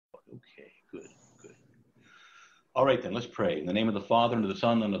Okay, good, good. All right, then, let's pray. In the name of the Father, and of the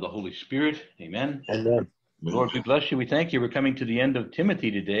Son, and of the Holy Spirit. Amen. Amen. Lord, we bless you. We thank you. We're coming to the end of Timothy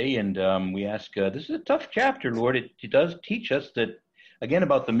today, and we ask, this is a tough chapter, Lord. It does teach us that, again,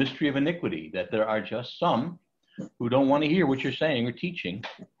 about the mystery of iniquity, that there are just some who don't want to hear what you're saying or teaching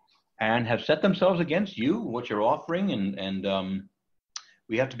and have set themselves against you, what you're offering, and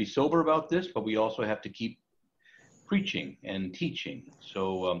we have to be sober about this, but we also have to keep preaching and teaching.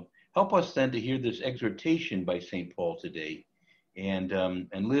 So help us then to hear this exhortation by St. Paul today and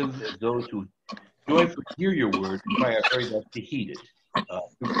live as those who joyfully hear your word and try our very best to heed it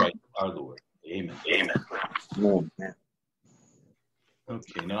through Christ our Lord. Amen. Amen.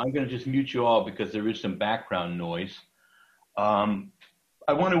 Okay, now I'm going to just mute you all because there is some background noise.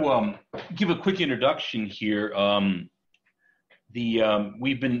 I want to give a quick introduction here.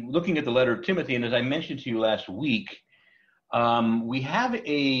 We've been looking at the letter of Timothy, and as I mentioned to you last week, we have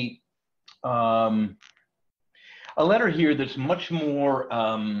a letter here that's much more,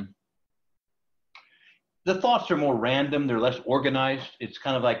 the thoughts are more random, they're less organized. It's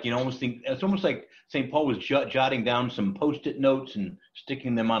kind of like, it's almost like St. Paul was jotting down some Post-it notes and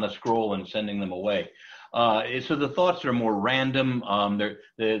sticking them on a scroll and sending them away. So the thoughts are more random.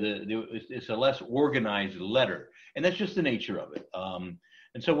 It's a less organized letter, and that's just the nature of it. And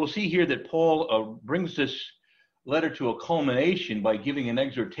so we'll see here that Paul brings this letter to a culmination by giving an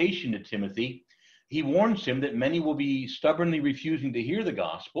exhortation to Timothy. He warns him that many will be stubbornly refusing to hear the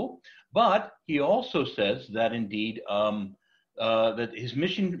gospel, but he also says that indeed that his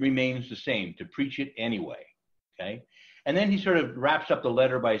mission remains the same, to preach it anyway. Okay. And then he sort of wraps up the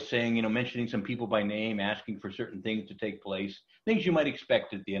letter by saying, mentioning some people by name, asking for certain things to take place, things you might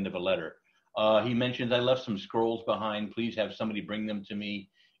expect at the end of a letter. He mentions, I left some scrolls behind. Please have somebody bring them to me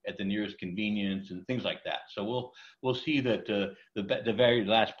at the nearest convenience, and things like that. So we'll see that the very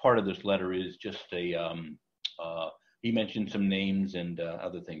last part of this letter is just he mentioned some names and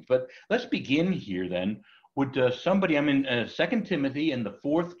other things. But let's begin here then. Would somebody, I'm in 2 Timothy in the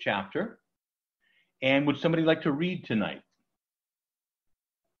 4th chapter. And would somebody like to read tonight?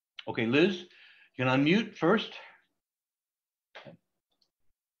 Okay, Liz, you can unmute first.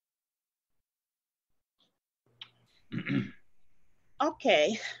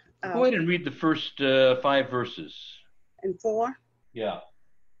 Okay. Go ahead and read the first 5 verses. And 4? Yeah.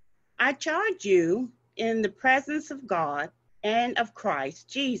 I charge you in the presence of God and of Christ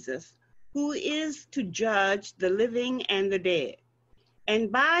Jesus, who is to judge the living and the dead,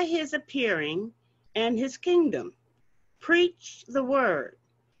 and by his appearing and his kingdom, preach the word,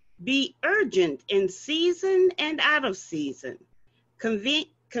 be urgent in season and out of season,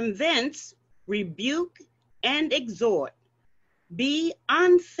 convince, rebuke, and exhort, be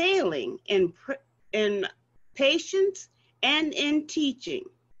unfailing in patience and in teaching.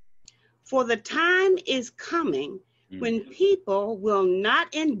 For the time is coming when people will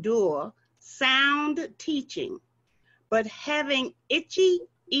not endure sound teaching, but having itchy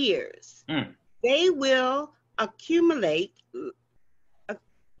ears, they will accumulate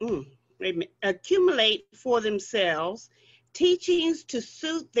for themselves teachings to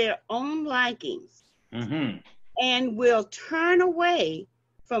suit their own likings, and will turn away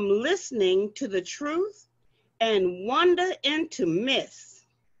from listening to the truth and wander into myths.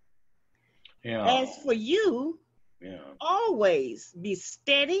 Yeah. As for you, always be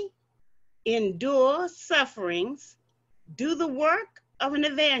steady, endure sufferings, do the work of an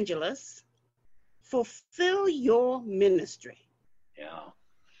evangelist, fulfill your ministry. Yeah.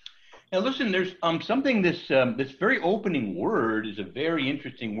 Now listen, there's something, this very opening word is a very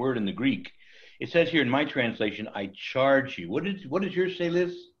interesting word in the Greek. It says here in my translation, I charge you. What does yours say,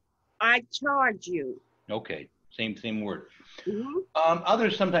 Liz? I charge you. Okay, same word.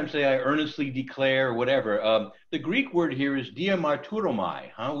 Others sometimes say I earnestly declare or whatever. The Greek word here is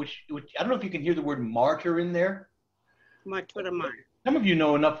diamarturomai, which I don't know if you can hear the word martyr in there. Martyromai. Some of you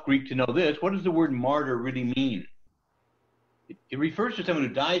know enough Greek to know this. What does the word martyr really mean? It refers to someone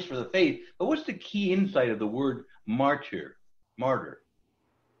who dies for the faith, but what's the key insight of the word martyr?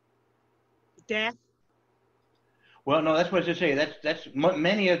 Death. Well, no, that's what I was going to say. That's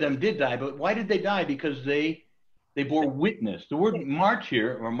many of them did die, but why did they die? Because they bore witness. The word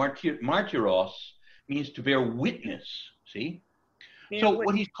martyr or martyros means to bear witness. See, so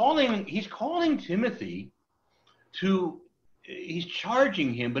what he's calling Timothy to. He's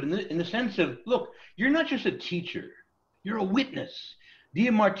charging him, but in the sense of, look, you're not just a teacher, you're a witness.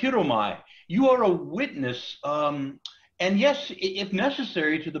 Diamartyromai, you are a witness, and yes, if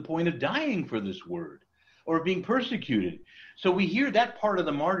necessary, to the point of dying for this word or being persecuted. So we hear that part of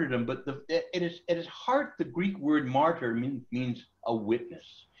the martyrdom, but at its heart, the Greek word martyr means a witness.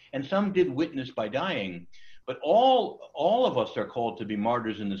 and some did witness by dying. But all of us are called to be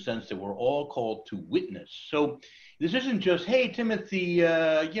martyrs in the sense that we're all called to witness. So this isn't just, hey, Timothy,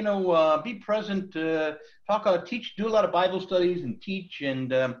 be present, teach, do a lot of Bible studies and teach.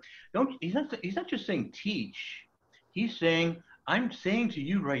 And he's not just saying teach. He's saying, I'm saying to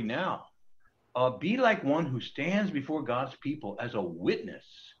you right now, be like one who stands before God's people as a witness,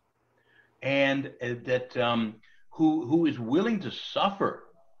 and who is willing to suffer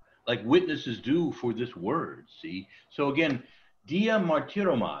like witnesses do for this word. See, so again, dia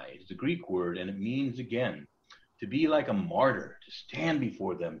martyromai is the Greek word, and it means again to be like a martyr, to stand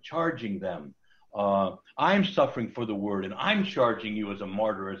before them, charging them. I'm suffering for the word, and I'm charging you as a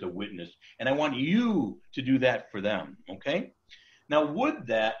martyr, as a witness, and I want you to do that for them. Okay. Now, would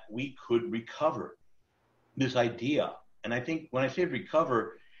that we could recover this idea? And I think when I say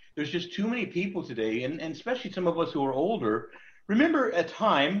recover, there's just too many people today, and especially some of us who are older. Remember a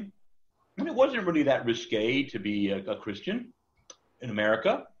time when it wasn't really that risque to be a Christian in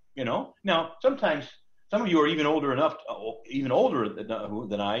America, Now, sometimes some of you are even older enough, even older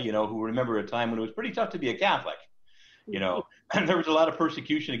than I, who remember a time when it was pretty tough to be a Catholic, and there was a lot of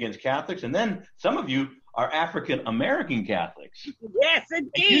persecution against Catholics. And then some of you are African American Catholics. Yes,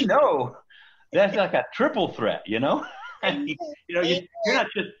 indeed. That's like a triple threat, You're not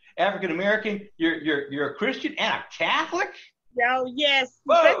just African American, you're a Christian and a Catholic? Oh, yes.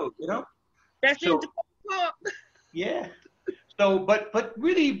 Whoa, That's so, in the book. Yeah. So, but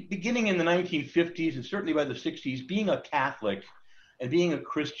really beginning in the 1950s and certainly by the 60s, being a Catholic and being a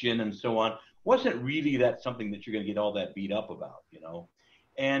Christian and so on wasn't really that something that you're going to get all that beat up about,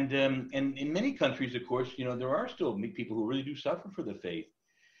 And in many countries, of course, there are still people who really do suffer for the faith.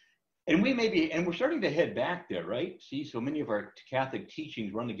 And we're starting to head back there, right? See, so many of our Catholic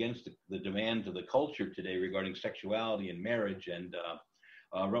teachings run against the demands of the culture today regarding sexuality and marriage, and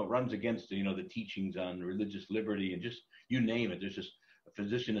runs against the teachings on religious liberty and just you name it. There's just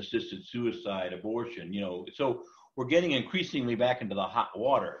physician-assisted suicide, abortion, So we're getting increasingly back into the hot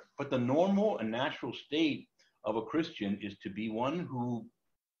water. But the normal and natural state of a Christian is to be one who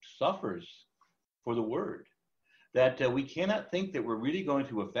suffers for the word. That we cannot think that we're really going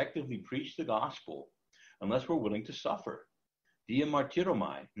to effectively preach the gospel unless we're willing to suffer. Dia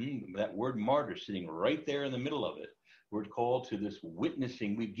martyromai, that word martyr sitting right there in the middle of it. We're called to this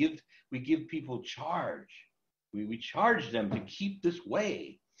witnessing. We give people charge. We charge them to keep this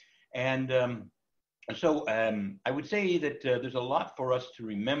way. And so I would say that there's a lot for us to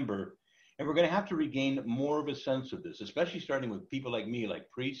remember, and we're going to have to regain more of a sense of this, especially starting with people like me, like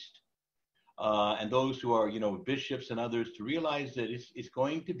priests, and those who are, bishops and others, to realize that it's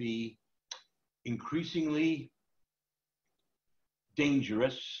going to be increasingly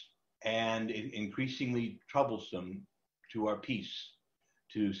dangerous and increasingly troublesome to our peace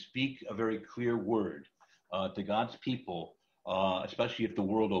to speak a very clear word to God's people, especially if the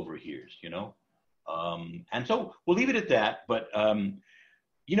world overhears, And so we'll leave it at that. But and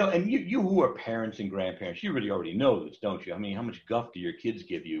you who are parents and grandparents, you really already know this, don't you? I mean, how much guff do your kids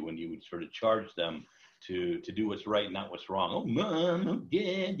give you when you would sort of charge them to do what's right, not what's wrong? Oh, Mom, oh,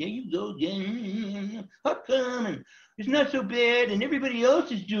 Dad, there you go, Dad. How come? And it's not so bad, and everybody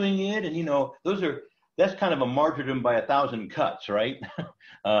else is doing it. And, that's kind of a martyrdom by 1,000 cuts, right?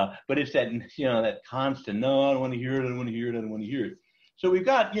 But it's that, that constant, no, I don't want to hear it, I don't want to hear it, I don't want to hear it. So we've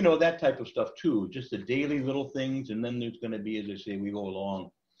got, that type of stuff too, just the daily little things. And then there's going to be, as I say, we go along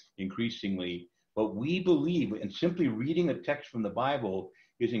increasingly. But we believe, and simply reading a text from the Bible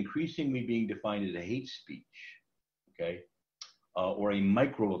is increasingly being defined as a hate speech, okay? Or a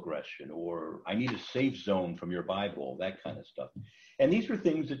microaggression, or I need a safe zone from your Bible, that kind of stuff. And these were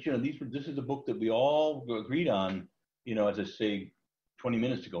things that, this is a book that we all agreed on, as I say, 20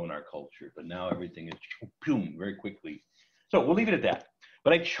 minutes ago in our culture. But now everything is boom, very quickly. So we'll leave it at that.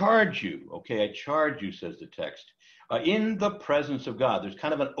 But I charge you, okay, I charge you, says the text, in the presence of God. There's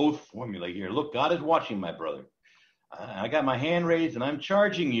kind of an oath formula here. Look, God is watching, my brother. I got my hand raised and I'm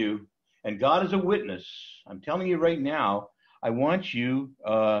charging you, and God is a witness. I'm telling you right now, I want you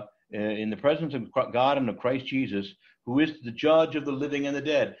in the presence of God and of Christ Jesus, who is the judge of the living and the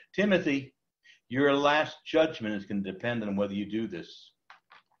dead. Timothy, your last judgment is going to depend on whether you do this.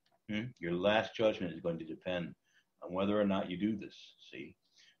 Your last judgment is going to depend on whether or not you do this, see?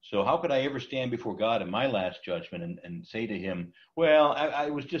 So how could I ever stand before God in my last judgment and say to him, well,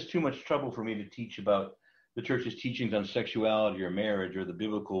 I was just too much trouble for me to teach about the church's teachings on sexuality or marriage, or the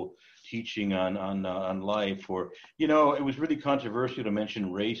biblical teaching on life, or, it was really controversial to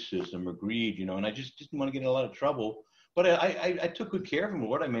mention racism or greed, and I just didn't want to get in a lot of trouble. But I took good care of him,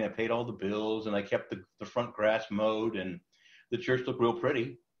 Lord. I mean, I paid all the bills, and I kept the front grass mowed, and the church looked real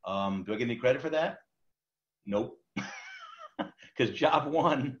pretty. Do I get any credit for that? Nope. Because job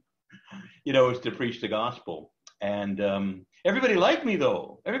one, is to preach the gospel. And everybody liked me,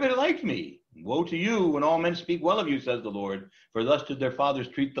 though. Everybody liked me. Woe to you when all men speak well of you, says the Lord, for thus did their fathers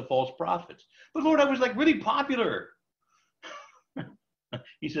treat the false prophets. But Lord, I was like really popular.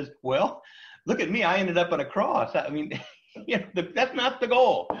 He says, well, look at me. I ended up on a cross. I mean, that's not the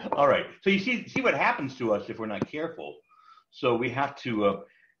goal. All right. So you see what happens to us if we're not careful. So we have to,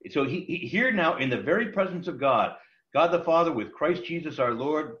 so he here now in the very presence of God the Father with Christ Jesus our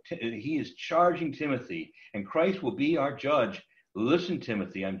Lord, he is charging Timothy, and Christ will be our judge. Listen,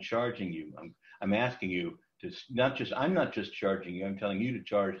 Timothy, I'm charging you. I'm asking you to I'm not just charging you, I'm telling you to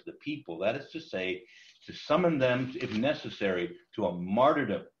charge the people. That is to say, to summon them, if necessary, to a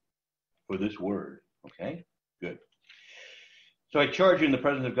martyrdom for this word. Okay? Good. So I charge you in the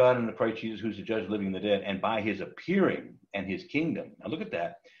presence of God and of Christ Jesus, who's the judge of the living and the dead, and by his appearing and his kingdom. Now look at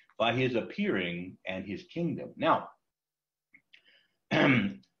that. By his appearing and his kingdom. Now,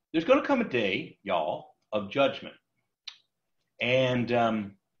 there's going to come a day, y'all, of judgment. And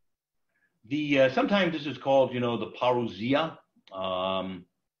sometimes this is called, the parousia.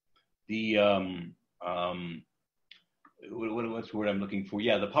 What's the word I'm looking for?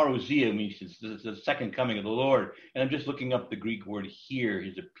 Yeah, the parousia means it's the second coming of the Lord. And I'm just looking up the Greek word here,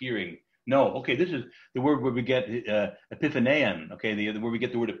 his appearing. No, okay, this is the word where we get epiphanein, okay, where we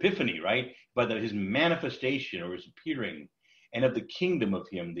get the word epiphany, right? By his manifestation or his appearing, and of the kingdom of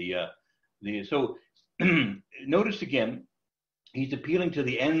him. So notice again, he's appealing to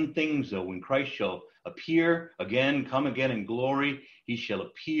the end things, though, when Christ shall appear again, come again in glory. He shall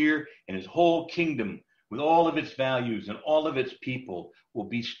appear, and his whole kingdom, with all of its values and all of its people, will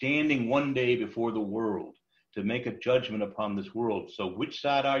be standing one day before the world to make a judgment upon this world. So which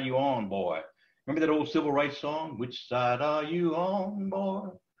side are you on, boy? Remember that old civil rights song? Which side are you on, boy?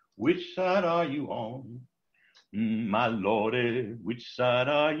 Which side are you on? My Lordy, which side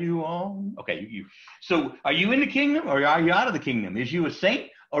are you on? Okay, so are you in the kingdom or are you out of the kingdom? Is you a saint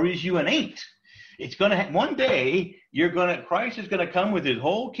or is you an ain't? It's going to one day Christ is going to come with his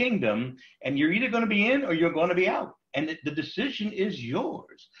whole kingdom, and you're either going to be in or you're going to be out. And the decision is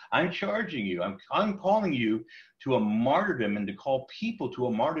yours. I'm charging you. I'm calling you to a martyrdom, and to call people to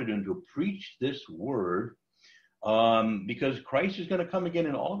a martyrdom to preach this word. Because Christ is going to come again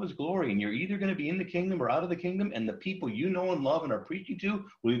in all of his glory, and you're either going to be in the kingdom or out of the kingdom, and the people you know and love and are preaching to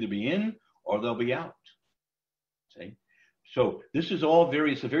will either be in or they'll be out. See? So this is all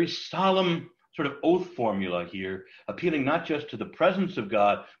it's a very solemn sort of oath formula here, appealing not just to the presence of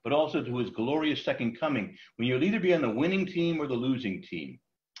God, but also to his glorious second coming, when you'll either be on the winning team or the losing team.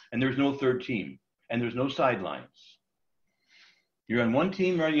 And there's no third team, and there's no sidelines. You're on one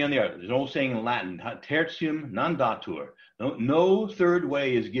team, or you're on the other. There's an old saying in Latin, tertium non datur. No third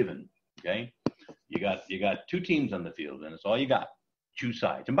way is given. Okay, you got two teams on the field, and it's all you got. Choose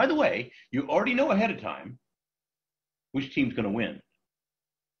sides. And by the way, you already know ahead of time which team's going to win.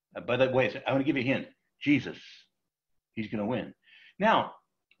 By the way, I'm going to give you a hint. Jesus, he's going to win. Now,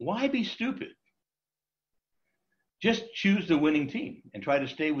 why be stupid? Just choose the winning team and try to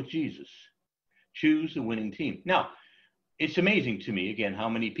stay with Jesus. Choose the winning team. Now, it's amazing to me, again, how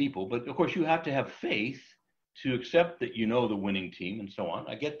many people, but of course you have to have faith to accept that you know the winning team and so on.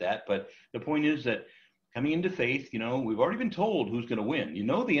 I get that, but the point is that coming into faith, we've already been told who's going to win. You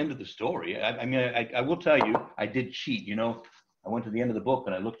know the end of the story. I will tell you, I did cheat, I went to the end of the book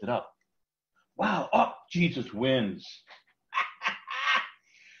and I looked it up. Wow, Jesus wins.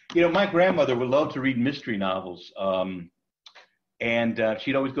 My grandmother would love to read mystery novels. And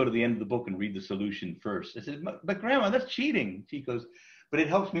she'd always go to the end of the book and read the solution first. I said, but Grandma, that's cheating. She goes, but it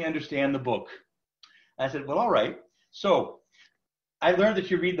helps me understand the book. I said, well, all right. So I learned that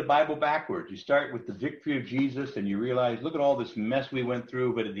you read the Bible backwards. You start with the victory of Jesus and you realize, look at all this mess we went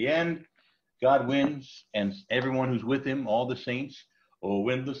through. But at the end, God wins, and everyone who's with him, all the saints, oh,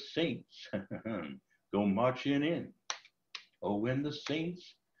 when the saints go marching in. Oh, when the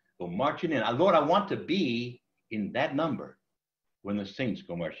saints go marching in. Lord, I want to be in that number. When the saints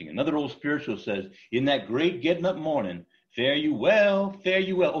go marching. Another old spiritual says, in that great getting up morning, fare you well, fare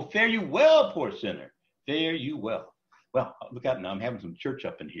you well. Oh, fare you well, poor sinner. Fare you well. Well, look out now. I'm having some church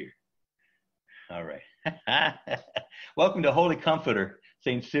up in here. All right. Welcome to Holy Comforter,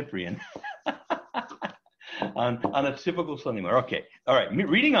 St. Cyprian. on a typical Sunday morning. Okay. All right.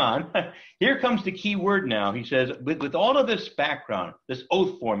 Reading on. Here comes the key word now. He says, with all of this background, this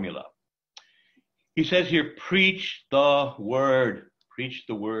oath formula, he says here, preach the word, preach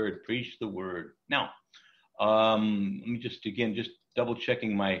the word, preach the word. Now, let me just double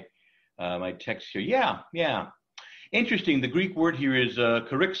checking my text here. Yeah. Interesting. The Greek word here is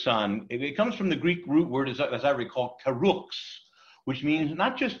karixon. It comes from the Greek root word, as I recall, karux, which means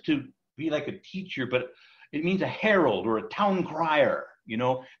not just to be like a teacher, but it means a herald or a town crier. You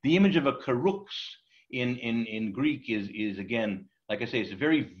know, the image of a karux in Greek is again, like I say, it's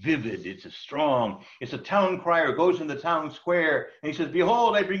very vivid. It's a strong. It's a town crier, goes in the town square, and he says,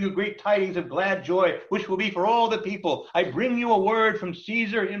 "Behold, I bring you great tidings of glad joy, which will be for all the people. I bring you a word from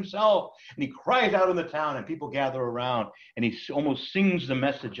Caesar himself." And he cries out in the town, and people gather around, and he almost sings the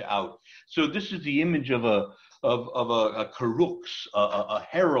message out. So this is the image of a karux, a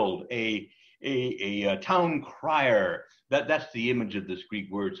herald, a town crier. That's the image of this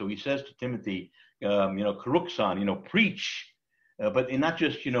Greek word. So he says to Timothy, karuxon, preach. But not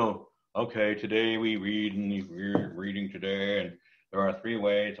just, okay, today we read and we're reading today, and there are 3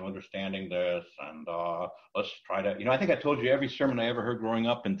 ways of understanding this, and let's try to, I think I told you every sermon I ever heard growing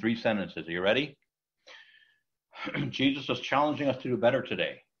up in 3 sentences. Are you ready? Jesus is challenging us to do better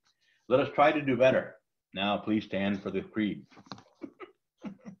today. Let us try to do better. Now, please stand for the creed.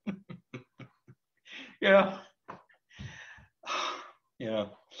 Yeah.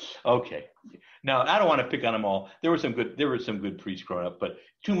 Okay. Now, I don't want to pick on them all. There were some good priests growing up, but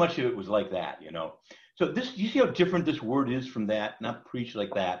too much of it was like that, So you see how different this word is from that? Not preach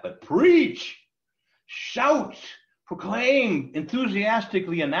like that, but preach, shout, proclaim,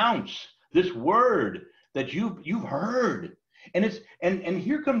 enthusiastically announce this word that you've heard. And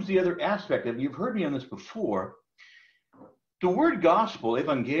here comes the other aspect of it. You've heard me on this before. The word gospel,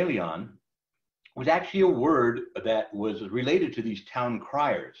 evangelion, was actually a word that was related to these town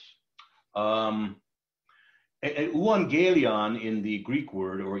criers. Euangelion in the Greek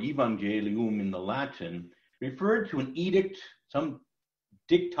word, or evangelium in the Latin, referred to an edict, some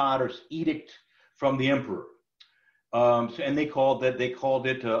diktat or edict from the emperor. And they called it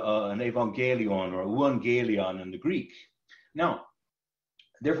an evangelion or euangelion in the Greek. Now,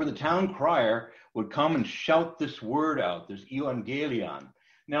 therefore, the town crier would come and shout this word out, this evangelion.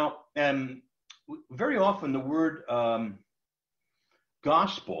 Now, very often the word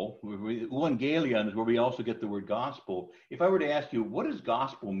gospel, evangelion is where we also get the word gospel. If I were to ask you, what does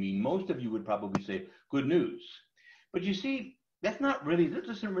gospel mean? Most of you would probably say good news. But you see, that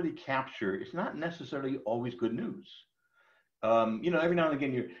doesn't really capture, it's not necessarily always good news. Every now and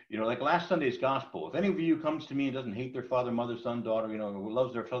again, like last Sunday's gospel. If any of you comes to me and doesn't hate their father, mother, son, daughter,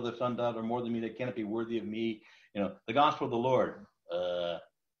 loves their father, son, daughter more than me, they cannot be worthy of me. The gospel of the Lord. Does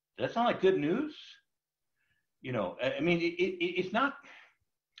that sound like good news? It's not.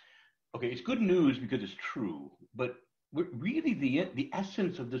 Okay, it's good news because it's true, but really the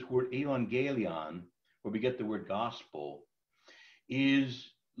essence of this word evangelion, where we get the word gospel,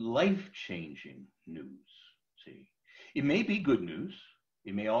 is life-changing news. See, it may be good news,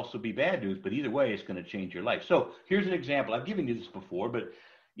 it may also be bad news, but either way, it's going to change your life. So here's an example. I've given you this before, but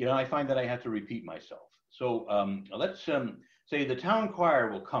I find that I have to repeat myself. So let's say the town crier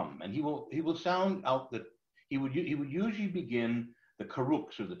will come, and he will sound out that he would usually begin the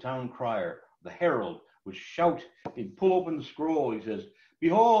karux, or the town crier, the herald, would shout. He'd pull open the scroll. He says,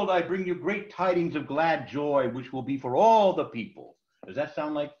 "Behold, I bring you great tidings of glad joy, which will be for all the people." Does that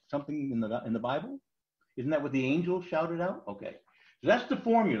sound like something in the Bible? Isn't that what the angels shouted out? Okay, so that's the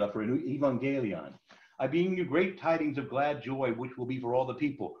formula for an evangelion. I bring you great tidings of glad joy, which will be for all the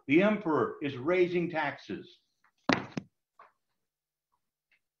people. The emperor is raising taxes.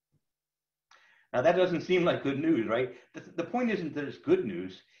 Now, that doesn't seem like good news, right? The point isn't that it's good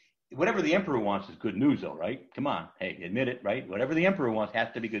news. Whatever the emperor wants is good news, though, right? Come on. Hey, admit it, right? Whatever the emperor wants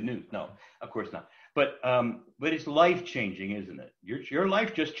has to be good news. No, of course not. But it's life-changing, isn't it? Your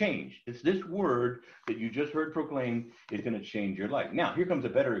life just changed. It's this word that you just heard proclaimed is going to change your life. Now, here comes a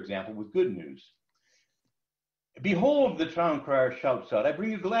better example with good news. Behold, the town crier shouts out, I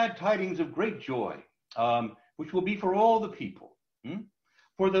bring you glad tidings of great joy, which will be for all the people.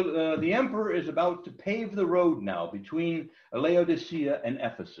 For the emperor is about to pave the road now between Laodicea and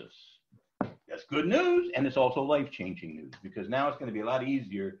Ephesus. That's good news, and it's also life-changing news, because now it's going to be a lot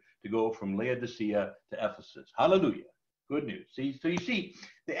easier to go from Laodicea to Ephesus. Hallelujah. Good news. See, so you see,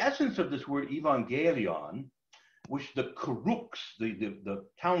 the essence of this word evangelion, which the karux, the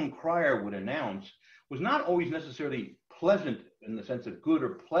town crier, would announce, was not always necessarily pleasant in the sense of good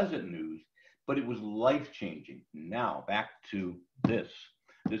or pleasant news, but it was life-changing. Now, back to this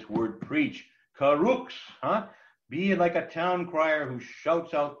word preach. Karux, be like a town crier who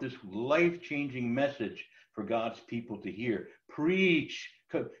shouts out this life-changing message for God's people to hear. Preach.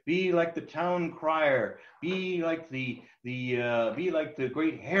 Be like the town crier. Be like the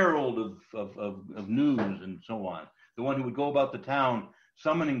great herald of news and so on. The one who would go about the town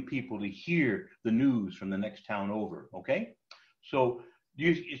summoning people to hear the news from the next town over. Okay, so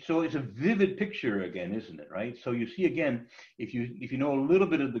so it's a vivid picture again, isn't it? Right. So you see again, if you know a little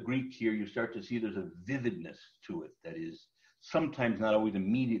bit of the Greek here, you start to see there's a vividness to it that is sometimes not always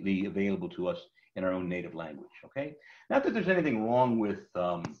immediately available to us in our own native language. Okay, not that there's anything wrong with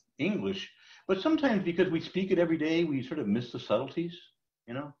English, but sometimes because we speak it every day, we sort of miss the subtleties,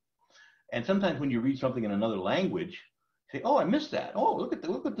 you know. And sometimes when you read something in another language, say, "Oh, I missed that. Oh, look at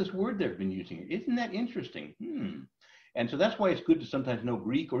this word they've been using. Isn't that interesting?" And so that's why it's good to sometimes know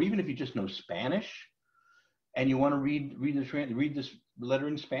Greek, or even if you just know Spanish, and you want to read this letter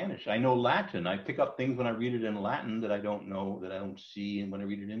in Spanish. I know Latin. I pick up things when I read it in Latin that I don't know, that I don't see, and when I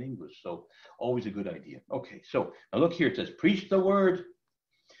read it in English. So always a good idea. Okay, so now look here. It says, "Preach the word.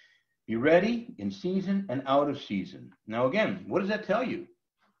 Be ready in season and out of season." Now again, what does that tell you?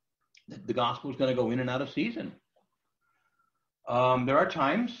 That the gospel is going to go in and out of season. There are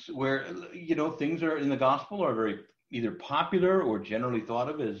times where things are in the gospel are very either popular or generally thought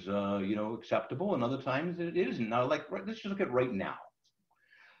of as acceptable, and other times it isn't. Now, let's just look at right now.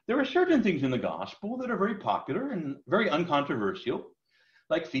 There are certain things in the gospel that are very popular and very uncontroversial,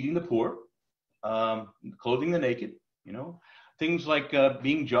 like feeding the poor, clothing the naked, things like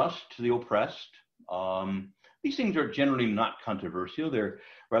being just to the oppressed. These things are generally not controversial. They're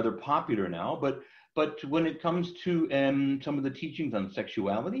rather popular now, but when it comes to some of the teachings on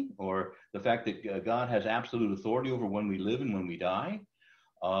sexuality, or the fact that God has absolute authority over when we live and when we die,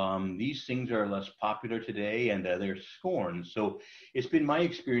 these things are less popular today, and they're scorned. So it's been my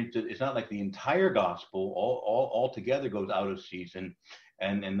experience that it's not like the entire gospel all together goes out of season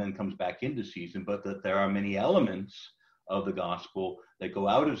and then comes back into season, but that there are many elements of the gospel that go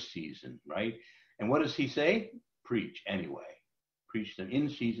out of season, right? And what does he say? Preach anyway. Preach them in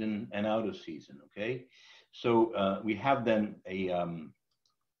season and out of season. Okay, so we have then a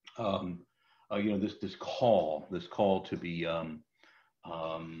this call to be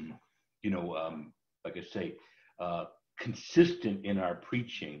like I say, consistent in our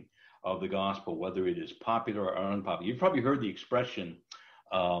preaching of the gospel, whether it is popular or unpopular. You've probably heard the expression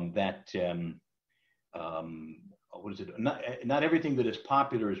that what is it? Not everything that is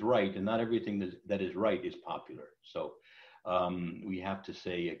popular is right, and not everything that is right is popular. So we have to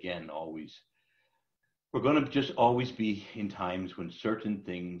say again, always, we're going to just always be in times when certain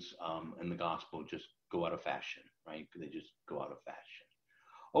things in the gospel just go out of fashion, right? They just go out of fashion.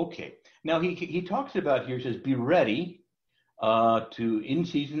 Okay, now he talks about here, says, be ready to in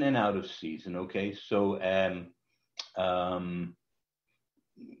season and out of season. Okay, so and then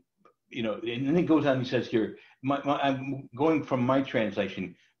it goes on. He says here, I'm going from my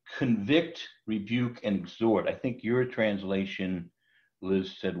translation: convict, rebuke, and exhort. I think your translation,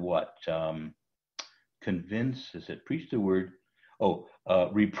 Liz, said what? Convince. Is it preach the word? Oh,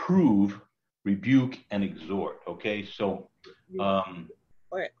 reprove, rebuke, and exhort. Okay, so.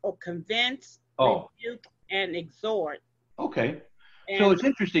 Or convince, rebuke, and exhort. Okay. So it's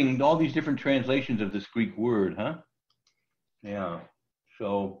interesting, all these different translations of this Greek word, huh? Yeah.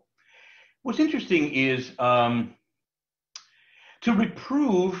 So what's interesting is to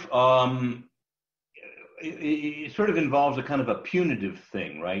reprove, it sort of involves a kind of a punitive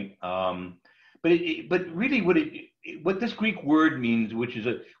thing, right? But really what this Greek word means, which is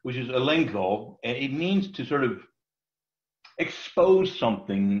elenko, it means to sort of expose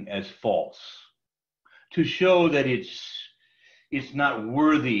something as false, to show that it's not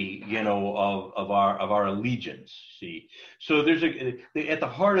worthy, of our allegiance. See, so there's at the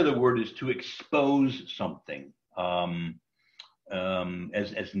heart of the word is to expose something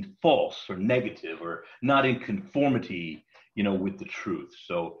as false or negative or not in conformity, with the truth.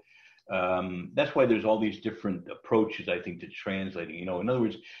 So that's why there's all these different approaches, I think, to translating. In other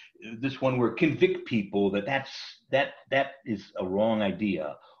words, this one word, convict people, that is a wrong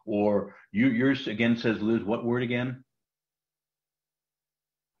idea. Or yours again says, Liz, what word again?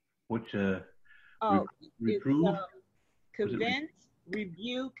 What reprove? Convince,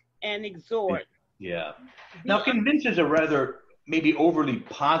 rebuke, and exhort. Yeah. Now, convince is a rather maybe overly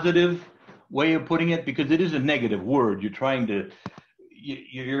positive way of putting it, because it is a negative word. You're trying to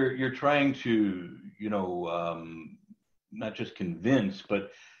not just convince,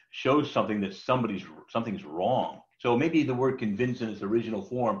 but show something that something's wrong. So maybe the word convince in its original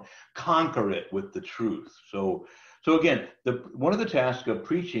form, conquer it with the truth. So again, one of the tasks of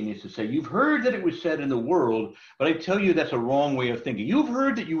preaching is to say, you've heard that it was said in the world, but I tell you that's a wrong way of thinking. You've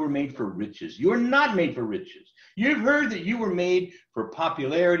heard that you were made for riches. You're not made for riches. You've heard that you were made for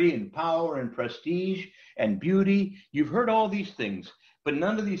popularity and power and prestige and beauty. You've heard all these things. But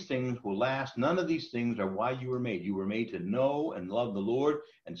none of these things will last. None of these things are why you were made. You were made to know and love the Lord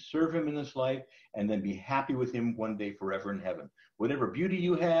and serve him in this life and then be happy with him one day forever in heaven. Whatever beauty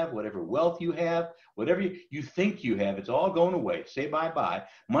you have, whatever wealth you have, whatever you think you have, it's all going away. Say bye-bye.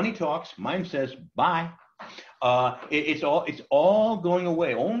 Money talks. Mine says bye. It's all going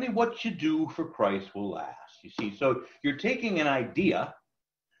away. Only what you do for Christ will last. You see, so you're taking an idea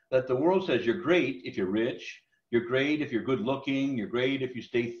that the world says you're great if you're rich. You're great if you're good looking. You're great if you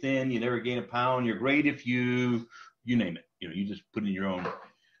stay thin. You never gain a pound. You're great if you name it. You just put in your own.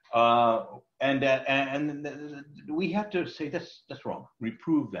 And we have to say that's wrong.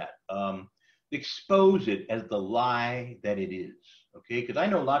 Reprove that. Expose it as the lie that it is. Okay, because I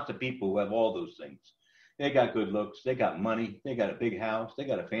know lots of people who have all those things. They got good looks. They got money. They got a big house. They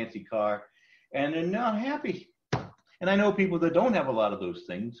got a fancy car, and they're not happy. And I know people that don't have a lot of those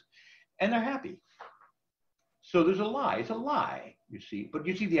things, and they're happy. So there's a lie. It's a lie, you see. But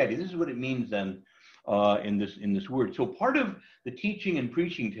you see the idea. This is what it means then in this word. So part of the teaching and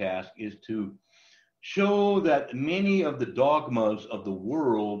preaching task is to show that many of the dogmas of the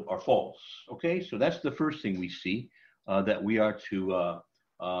world are false. Okay, so that's the first thing we see, that we are to,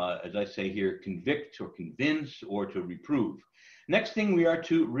 as I say here, convict or convince or to reprove. Next thing, we are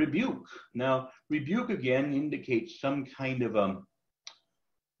to rebuke. Now, rebuke again indicates some kind of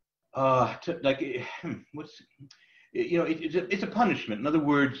it's a punishment. In other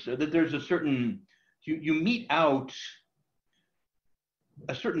words, that there's a certain you mete out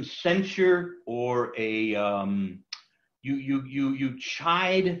a certain censure or a you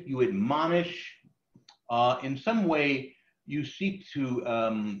chide, you admonish, in some way you seek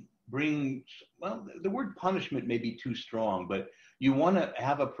to bring, well, the word punishment may be too strong, but you want to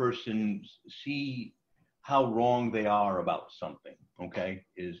have a person see how wrong they are about something, okay,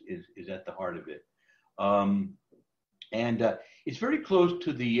 is at the heart of it. And it's very close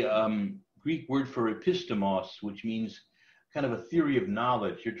to the Greek word for epistemos, which means kind of a theory of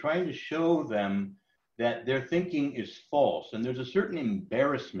knowledge. You're trying to show them that their thinking is false, and there's a certain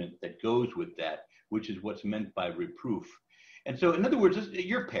embarrassment that goes with that, which is what's meant by reproof. And so, in other words,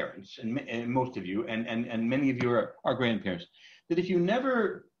 your parents, and most of you, and many of you are grandparents, that if you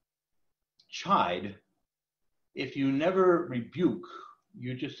never chide, if you never rebuke,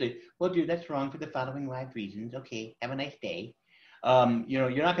 you just say, well, dear, that's wrong for the following wide reasons. Okay, have a nice day. You're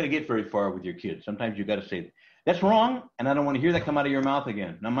not going to get very far with your kids. Sometimes you got to say, that's wrong, and I don't want to hear that come out of your mouth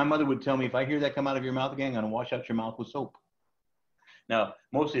again. Now, my mother would tell me, if I hear that come out of your mouth again, I'm going to wash out your mouth with soap. Now,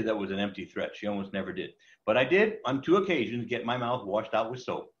 mostly that was an empty threat. She almost never did. But I did, on 2 occasions, get my mouth washed out with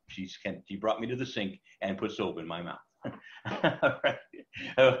soap. She brought me to the sink and put soap in my mouth.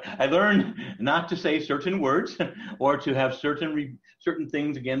 I learned not to say certain words or to have certain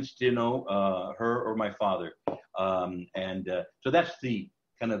things against, her or my father. So that's the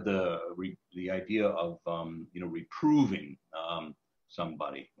kind of the idea of, reproving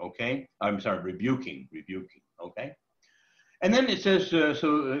somebody, okay? I'm sorry, rebuking, okay? And then it says,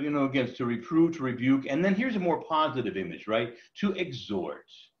 again, to reprove, to rebuke. And then here's a more positive image, right? To exhort.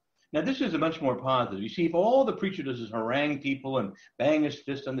 Now, this is a much more positive. You see, if all the preacher does is harangue people and bang his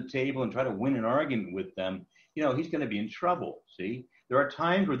fist on the table and try to win an argument with them, he's going to be in trouble, see? There are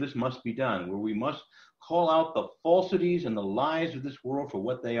times where this must be done, where we must call out the falsities and the lies of this world for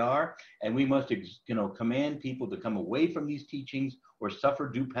what they are, and we must, command people to come away from these teachings or suffer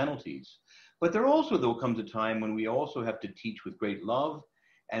due penalties. But there also, though, comes a time when we also have to teach with great love,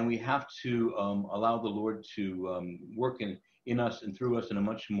 and we have to allow the Lord to work in us and through us in a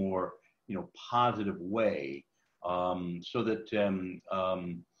much more, positive way, so that,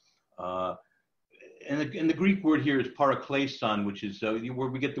 and the Greek word here is parakleson, which is where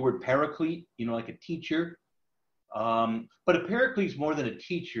we get the word paraclete, like a teacher. But a paraclete is more than a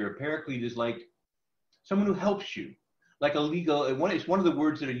teacher. A paraclete is like someone who helps you, like a legal. It's one of the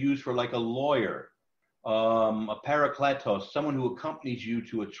words that are used for like a lawyer. A parakletos, someone who accompanies you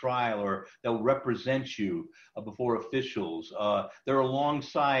to a trial or they'll represent you before officials. They're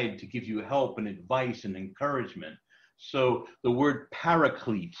alongside to give you help and advice and encouragement. So the word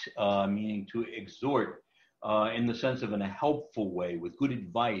paraclete, meaning to exhort in the sense of in a helpful way with good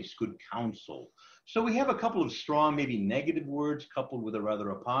advice, good counsel. So we have a couple of strong, maybe negative words coupled with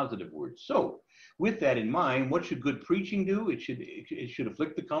a positive word. So with that in mind, what should good preaching do? It should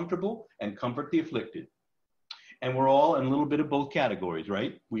afflict the comfortable and comfort the afflicted. And we're all in a little bit of both categories,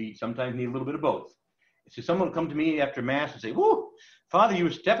 right? We sometimes need a little bit of both. So someone will come to me after Mass and say, whoo, Father, you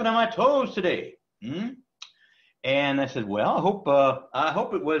were stepping on my toes today. And I said, well, I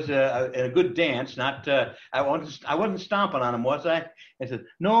hope it was a good dance. Not, I wasn't stomping on him, was I? I said,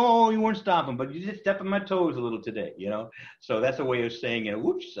 no, you weren't stomping, but you did step on my toes a little today, you know? So that's a way of saying,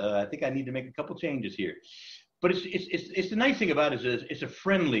 whoops, I think I need to make a couple changes here. But it's the nice thing about it is it's a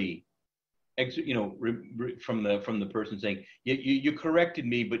friendly, from the person saying, you corrected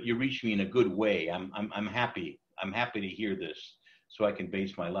me, but you reached me in a good way. I'm happy. I'm happy to hear this, so I can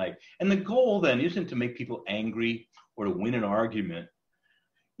base my life. And the goal then isn't to make people angry or to win an argument,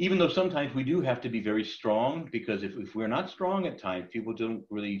 even though sometimes we do have to be very strong, because if we're not strong at times, people don't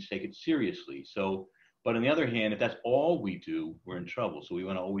really take it seriously. So, but on the other hand, if that's all we do, we're in trouble. So we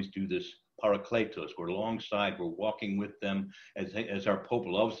want to always do this parakletos. We're alongside, we're walking with them. As our Pope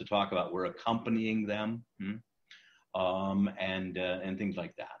loves to talk about, we're accompanying them, and things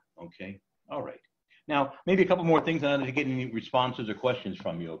like that. Okay, all right. Now, maybe a couple more things. I don't get any responses or questions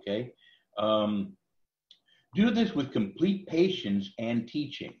from you, okay? Do this with complete patience and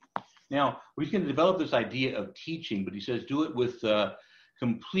teaching. Now, we're going to develop this idea of teaching, but he says do it with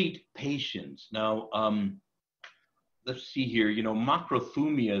complete patience. Now, let's see here.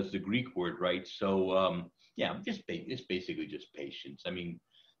 Makrothumia is the Greek word, right? So, yeah, it's basically just patience. I mean,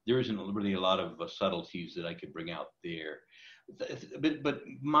 there isn't really a lot of subtleties that I could bring out there. But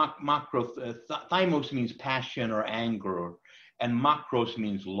thymos means passion or anger, and makros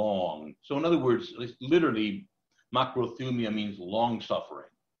means long. So in other words, literally, makrothumia means long suffering.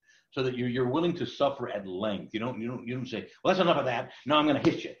 So that you're willing to suffer at length. You don't say, well, that's enough of that. No, I'm going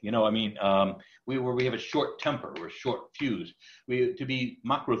to hit you. I mean, we have a short temper, we're short fuse. To be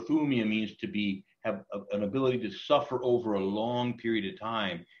makrothumia means to have an ability to suffer over a long period of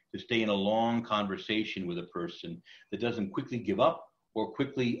time, to stay in a long conversation with a person that doesn't quickly give up or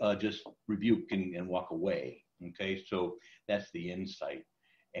quickly just rebuke and walk away. Okay, so that's the insight.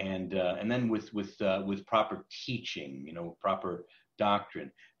 And then with proper teaching, proper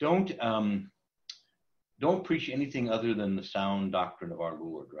doctrine. Don't preach anything other than the sound doctrine of our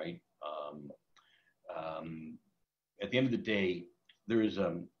Lord, right? At the end of the day, there is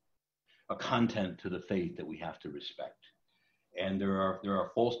a content to the faith that we have to respect. And there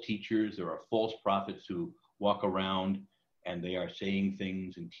are false teachers, there are false prophets who walk around and they are saying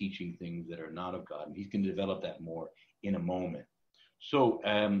things and teaching things that are not of God. And he's going to develop that more in a moment. So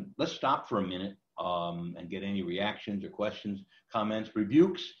let's stop for a minute and get any reactions or questions, comments,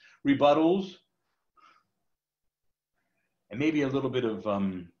 rebukes, rebuttals, and maybe a little bit of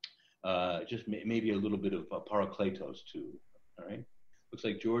maybe a little bit of parakletos too. All right. Looks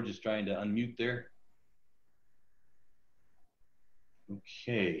like George is trying to unmute there.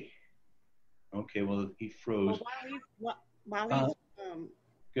 Okay. Well, he froze. While he's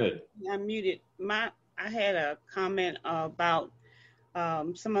good. Unmuted, I had a comment about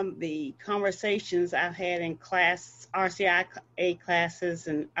some of the conversations I've had in class, RCIA classes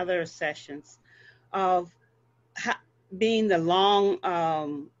and other sessions of being the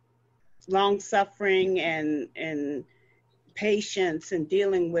long suffering and patience and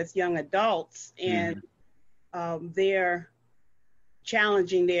dealing with young adults and they're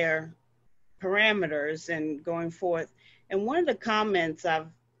challenging their parameters and going forth. And one of the comments I've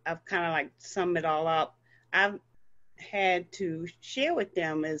kind of like sum it all up, I've had to share with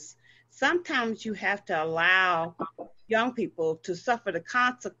them is sometimes you have to allow young people to suffer the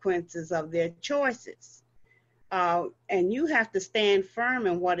consequences of their choices. And you have to stand firm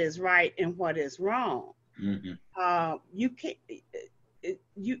in what is right and what is wrong. You can't,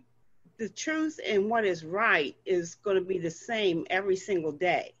 the truth and what is right is going to be the same every single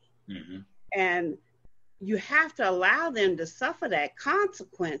day. And you have to allow them to suffer that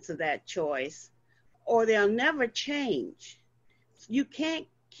consequence of that choice, or they'll never change. You can't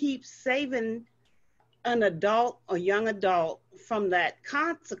keep saving an adult or young adult from that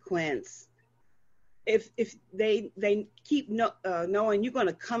consequence if they keep knowing you're going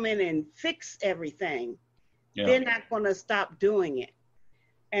to come in and fix everything. They're not going to stop doing it.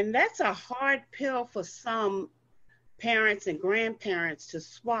 And that's a hard pill for some parents and grandparents to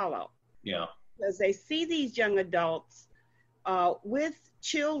swallow. Because they see these young adults with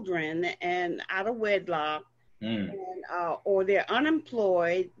children and out of wedlock, and, or they're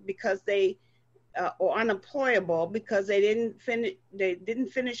unemployed because or unemployable because they didn't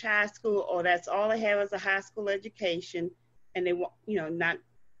finish high school, or that's all they have is a high school education, and they want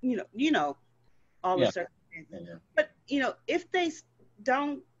all the circumstances. But if they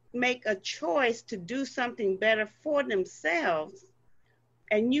don't make a choice to do something better for themselves,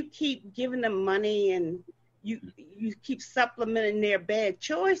 and you keep giving them money and you keep supplementing their bad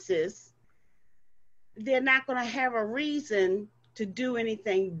choices, they're not going to have a reason to do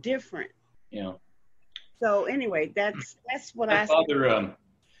anything different. So anyway, that's what My I say. father,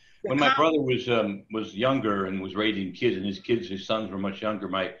 The when my com- brother was younger and was raising kids, and his sons were much younger,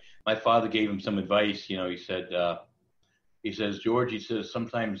 my father gave him some advice. He says, George, he says,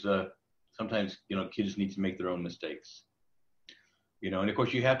 sometimes kids need to make their own mistakes. And of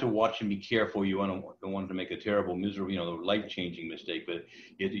course you have to watch and be careful. You don't want to make a terrible, miserable, life-changing mistake. But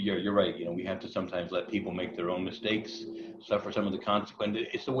you're right. We have to sometimes let people make their own mistakes, suffer some of the consequences.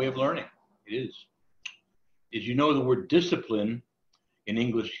 It's the way of learning. It is. As you know, the word discipline in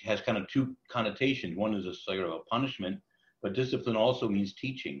English has kind of two connotations. One is a sort of a punishment, but discipline also means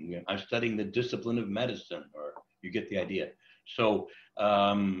teaching. I'm studying the discipline of medicine, or you get the idea. So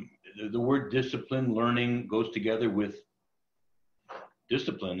the word discipline, learning, goes together with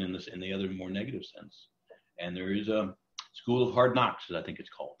discipline in the other more negative sense. And there is a school of hard knocks, as I think it's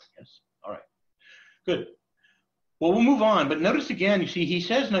called. Yes. All right. Good. Well, we'll move on. But notice again, you see, he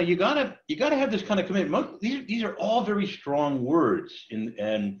says, now you gotta have this kind of commitment. These are all very strong words,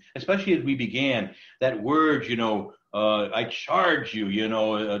 and especially as we began, that word, I charge you,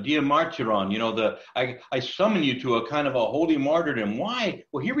 dia martyron, I summon you to a kind of a holy martyrdom. Why?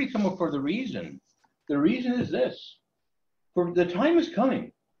 Well, here we come up for the reason. The reason is this. For the time is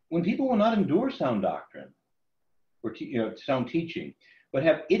coming when people will not endure sound doctrine or sound teaching, but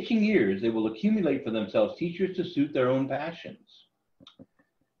have itching ears. They will accumulate for themselves teachers to suit their own passions.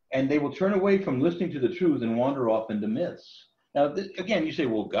 And they will turn away from listening to the truth and wander off into myths. Now, again, you say,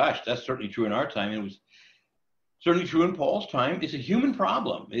 well, gosh, that's certainly true in our time. It was certainly true in Paul's time. It's a human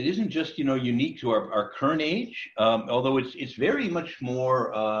problem. It isn't just, unique to our current age, although it's very much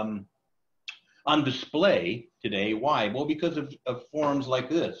more on display today. Why? Well, because of forums like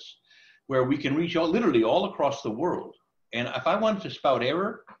this, where we can reach literally all across the world. And if I wanted to spout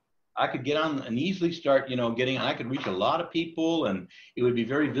error, I could get on and easily start, I could reach a lot of people, and it would be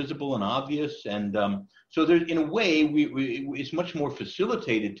very visible and obvious. And so there's, in a way, it's much more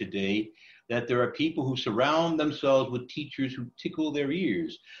facilitated today that there are people who surround themselves with teachers who tickle their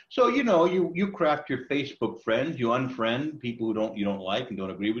ears. So, you craft your Facebook friends, you unfriend people who you don't like and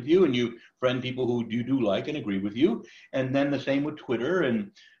don't agree with you, and you friend people who you do like and agree with you. And then the same with Twitter.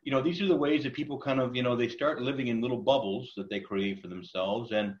 And, these are the ways that people kind of, they start living in little bubbles that they create for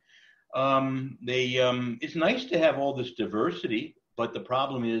themselves. And it's nice to have all this diversity, but the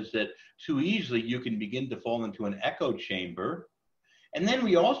problem is that too easily you can begin to fall into an echo chamber. And then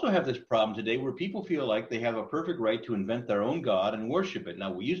we also have this problem today where people feel like they have a perfect right to invent their own God and worship it.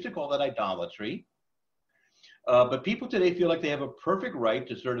 Now, we used to call that idolatry, but people today feel like they have a perfect right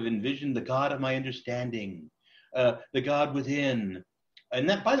to sort of envision the God of my understanding, the God within. And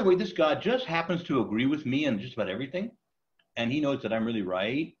that, by the way, this God just happens to agree with me on just about everything. And he knows that I'm really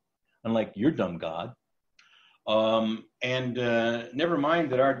right, unlike your dumb God. And never mind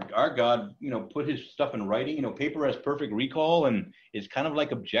that our God, put his stuff in writing. Paper has perfect recall and is kind of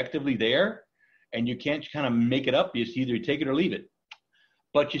like objectively there, and you can't kind of make it up. You either take it or leave it.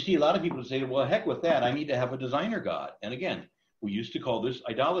 But you see a lot of people say, well, heck with that. I need to have a designer God. And again, we used to call this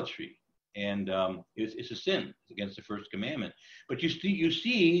idolatry, and it's a sin. It's against the first commandment. But you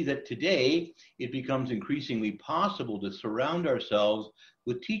see that today it becomes increasingly possible to surround ourselves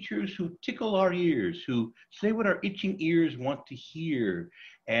with teachers who tickle our ears, who say what our itching ears want to hear.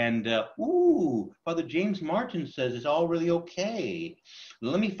 And, Father James Martin says it's all really okay.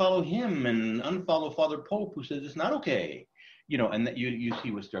 Let me follow him and unfollow Father Pope, who says it's not okay. And that you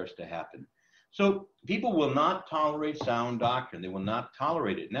see what starts to happen. So people will not tolerate sound doctrine. They will not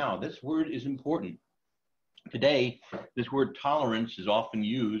tolerate it. Now, this word is important. Today, this word tolerance is often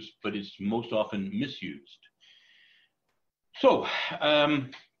used, but it's most often misused. So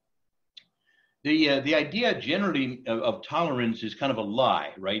the idea generally of tolerance is kind of a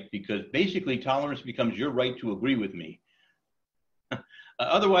lie, right? Because basically tolerance becomes your right to agree with me.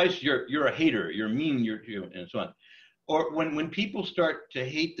 Otherwise, you're a hater, you're mean, you're and so on. Or when people start to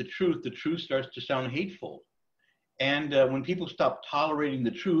hate the truth starts to sound hateful. And when people stop tolerating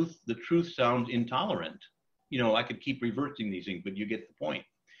the truth sounds intolerant. I could keep reversing these things, but you get the point.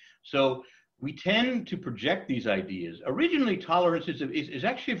 So we tend to project these ideas. Originally, tolerance is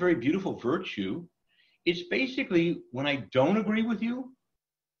actually a very beautiful virtue. It's basically when I don't agree with you,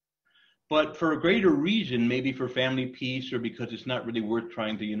 but for a greater reason, maybe for family peace or because it's not really worth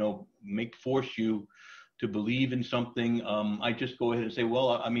trying to, force you to believe in something. I just go ahead and say,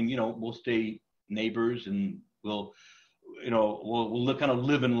 well, we'll stay neighbors and we'll kind of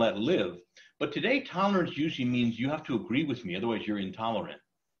live and let live. But today, tolerance usually means you have to agree with me, otherwise you're intolerant.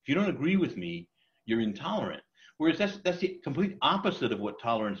 If you don't agree with me, you're intolerant. Whereas that's the complete opposite of what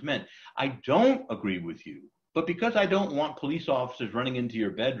tolerance meant. I don't agree with you, But because I don't want police officers running into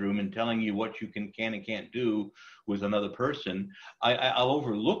your bedroom and telling you what you can and can't do with another person, I'll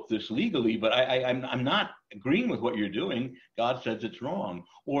overlook this legally, but I'm not agreeing with what you're doing. God says it's wrong.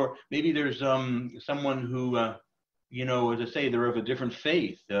 Or maybe there's someone who, as I say, they're of a different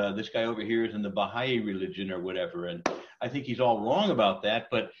faith. This guy over here is in the Baha'i religion or whatever, and I think he's all wrong about that,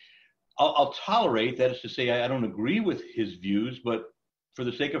 but I'll tolerate, that is to say, I don't agree with his views, but for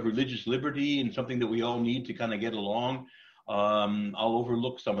the sake of religious liberty and something that we all need to kind of get along, I'll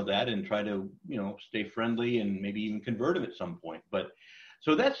overlook some of that and try to, stay friendly and maybe even convert him at some point. But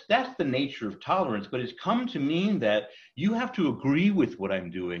so that's the nature of tolerance. But it's come to mean that you have to agree with what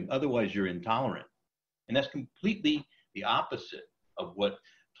I'm doing, otherwise you're intolerant. And that's completely the opposite of what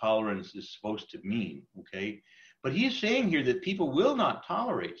tolerance is supposed to mean, okay? But he is saying here that people will not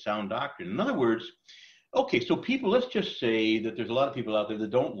tolerate sound doctrine. In other words, okay, so people, let's just say that there's a lot of people out there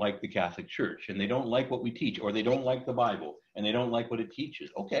that don't like the Catholic Church, and they don't like what we teach, or they don't like the Bible, and they don't like what it teaches.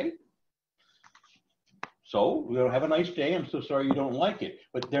 Okay. So we'll have a nice day. I'm so sorry you don't like it.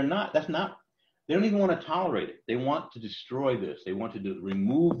 But they don't even want to tolerate it. They want to destroy this. They want to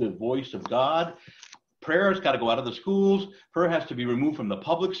remove the voice of God. Prayer has got to go out of the schools. Prayer has to be removed from the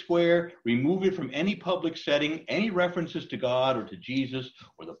public square, remove it from any public setting, any references to God or to Jesus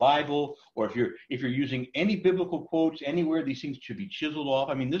or the Bible, or if you're using any biblical quotes anywhere, these things should be chiseled off.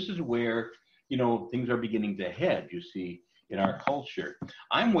 I mean, this is where, things are beginning to head, you see, in our culture.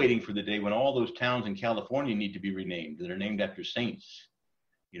 I'm waiting for the day when all those towns in California need to be renamed, that are named after saints,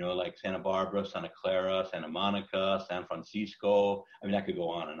 like Santa Barbara, Santa Clara, Santa Monica, San Francisco. I mean, I could go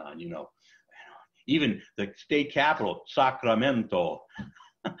on and on, Even the state capital, Sacramento,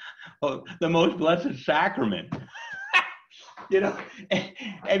 the most blessed sacrament.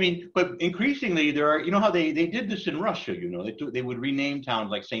 I mean, but increasingly there are, how they did this in Russia, they would rename towns,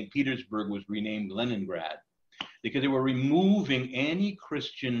 like St. Petersburg was renamed Leningrad, because they were removing any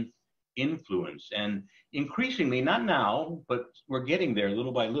Christian influence. And increasingly, not now, but we're getting there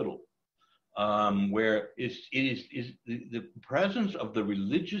little by little, where it is the presence of the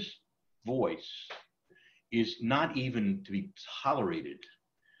religious voice is not even to be tolerated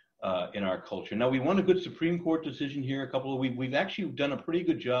in our culture. Now, we won a good Supreme Court decision here. We've actually done a pretty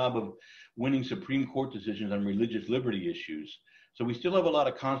good job of winning Supreme Court decisions on religious liberty issues. So we still have a lot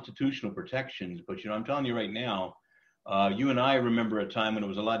of constitutional protections, but I'm telling you right now, you and I remember a time when it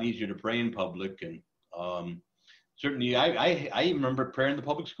was a lot easier to pray in public, and certainly I remember prayer in the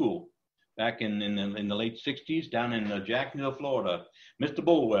public school back in the late 60s down in Jacksonville, Florida. Mr.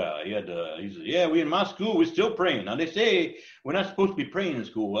 Bulwell, he said, yeah, we in my school, we're still praying. Now, they say we're not supposed to be praying in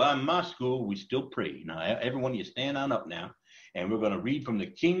school. Well, in my school, we still pray. Now, everyone, you stand on up now, and we're going to read from the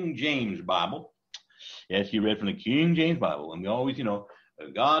King James Bible. Yes, he read from the King James Bible, and we always,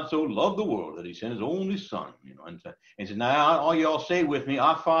 God so loved the world that he sent his only son, and said, now all y'all say with me,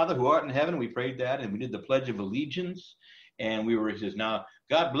 our Father who art in heaven. We prayed that, and we did the Pledge of Allegiance, and he says, now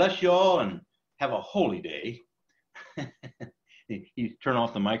God bless you all and have a holy day. He turned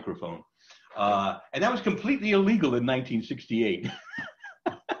off the microphone. And that was completely illegal in 1968.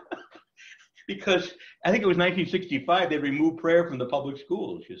 Because I think it was 1965, they removed prayer from the public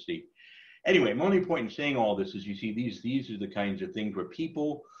schools, you see. Anyway, my only point in saying all this is, you see, these are the kinds of things where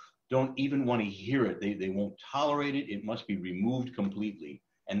people don't even want to hear it. They won't tolerate it. It must be removed completely.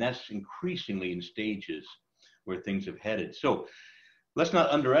 And that's increasingly in stages where things have headed. So let's not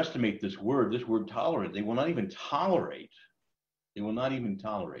underestimate this word tolerant. They will not even tolerate. They will not even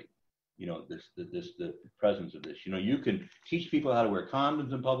tolerate, the presence of this. You can teach people how to wear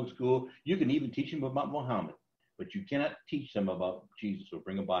condoms in public school. You can even teach them about Muhammad, but you cannot teach them about Jesus or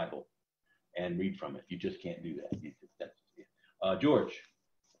bring a Bible and read from it. You just can't do that. George.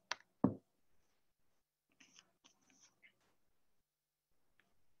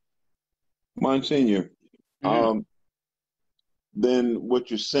 Monsignor, then what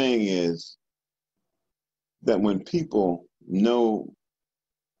you're saying is that when people know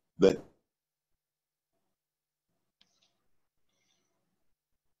that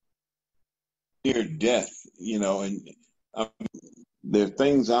near death, and there are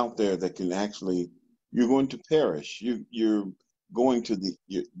things out there that can actually, you're going to perish. You're going to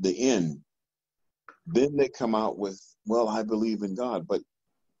the end. Then they come out with, well, I believe in God, but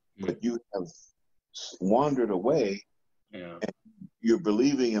you have wandered away, and you're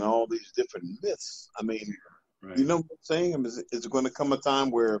believing in all these different myths. I mean, right. You know what I'm saying? Is it going to come a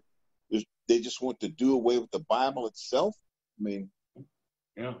time where they just want to do away with the Bible itself? I mean,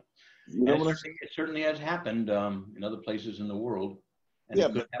 yeah. It certainly has happened in other places in the world.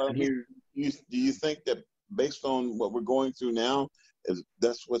 And but I mean, do you think that based on what we're going through now, if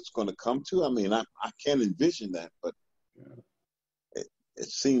that's what's going to come to. I mean, I can't envision that, but it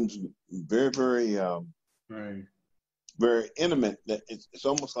seems very, very, Right. very intimate. That it's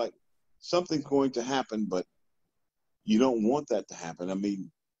almost like something's going to happen, but you don't want that to happen. I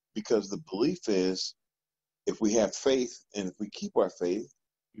mean, because the belief is, if we have faith and if we keep our faith,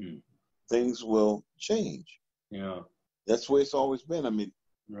 things will change. Yeah. That's the way it's always been. I mean,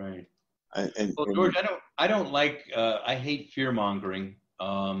 right. And George, I don't like, I hate fear mongering. So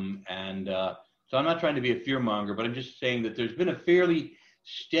I'm not trying to be a fear monger, but I'm just saying that there's been a fairly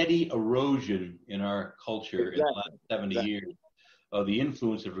steady erosion in our culture in the last 70 years of the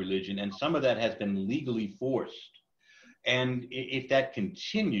influence of religion. And some of that has been legally forced. And if that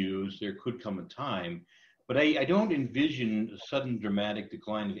continues, there could come a time. But I don't envision a sudden dramatic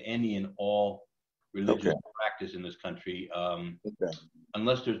decline of any and all religious practice in this country,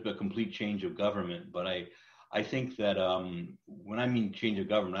 unless there's a complete change of government. But I think that when I mean change of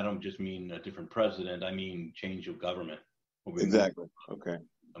government, I don't just mean a different president. I mean change of government. Exactly. Okay.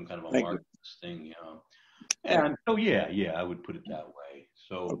 Some kind of a Marxist thing, you know. And so yeah, I would put it that way.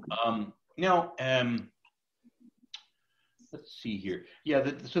 So now let's see here.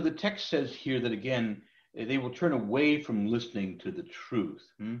 Yeah, so the text says here that again they will turn away from listening to the truth,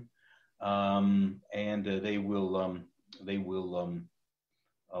 and they will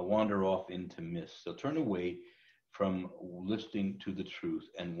wander off into myths. They'll turn away from listening to the truth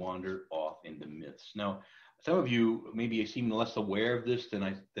and wander off into myths. Now, some of you maybe seem less aware of this than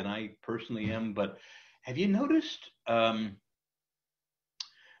I personally am, but have you noticed that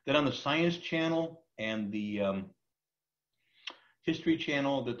on the Science Channel and the History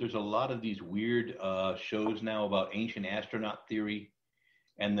Channel that there's a lot of these weird shows now about ancient astronaut theory,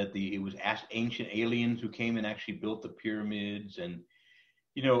 and that it was ancient aliens who came and actually built the pyramids, and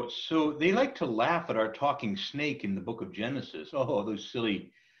you know, so they like to laugh at our talking snake in the book of Genesis. Oh, those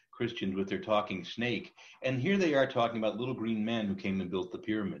silly Christians with their talking snake. And here they are talking about little green men who came and built the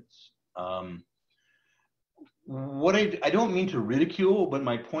pyramids. What I don't mean to ridicule, but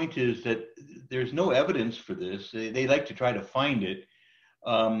my point is that there's no evidence for this. They like to try to find it.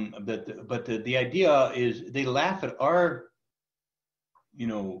 But the idea is they laugh at our, you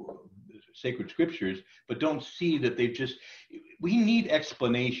know, sacred scriptures, but don't see that we need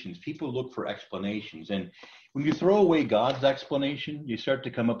explanations. People look for explanations. And when you throw away God's explanation, you start to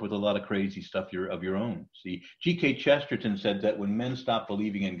come up with a lot of crazy stuff of your own. See, G.K. Chesterton said that when men stop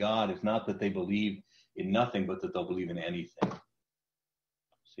believing in God, it's not that they believe in nothing, but that they'll believe in anything.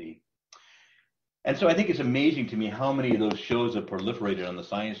 See? And so I think it's amazing to me how many of those shows have proliferated on the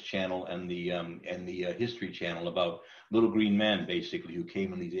Science Channel and the History Channel about little green men, basically, who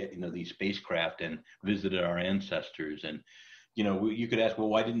came in these spacecraft and visited our ancestors. And you know, you could ask, well,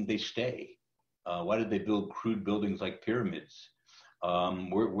 why didn't they stay? Why did they build crude buildings like pyramids?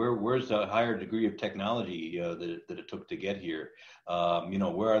 Where's the higher degree of technology that it took to get here? You know,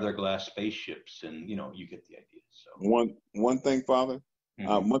 where are their glass spaceships? And you know, you get the idea. So one thing, Father,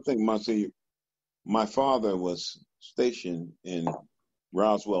 one thing, Monsignor. My father was stationed in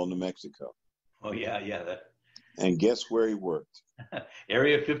Roswell, New Mexico. Oh yeah. And guess where he worked?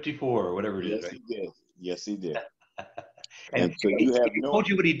 Area 54 or whatever it is. Right? He did. Yes, he did. And so you have told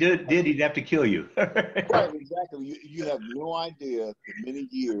you what he did, he'd have to kill you. Right, exactly. You have no idea the many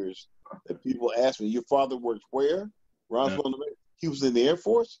years that people ask me, your father worked where? Roswell, New Mexico. He was in the Air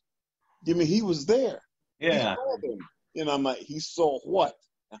Force? You mean he was there? Yeah. You know, I'm like, he saw what?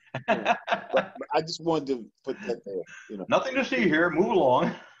 But I just wanted to put that there. You know, nothing to see here. Move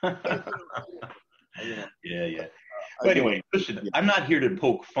along. Yeah. But anyway, listen. Yeah. I'm not here to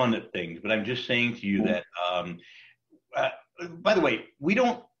poke fun at things, but I'm just saying to you that. By the way, we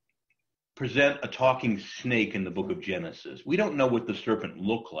don't present a talking snake in the book of Genesis. We don't know what the serpent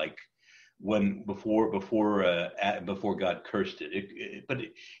looked like before God cursed it. But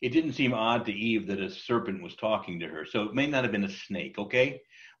it didn't seem odd to Eve that a serpent was talking to her. So it may not have been a snake. Okay.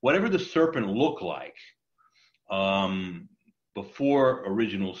 Whatever the serpent looked like before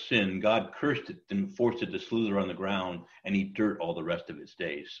original sin, God cursed it and forced it to slither on the ground and eat dirt all the rest of its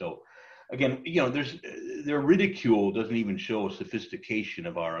days. So again, you know, their ridicule doesn't even show a sophistication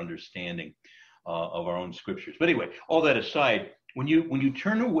of our understanding of our own scriptures. But anyway, all that aside, when you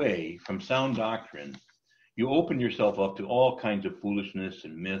turn away from sound doctrine, you open yourself up to all kinds of foolishness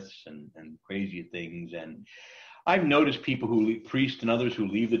and myths and crazy things. And I've noticed people priests and others who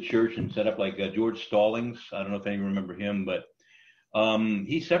leave the church and set up like George Stallings. I don't know if anyone remember him, but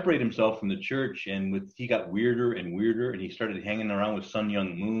he separated himself from the church, and he got weirder and weirder, and he started hanging around with Sun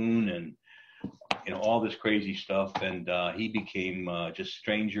Myung Moon and you know all this crazy stuff, and he became just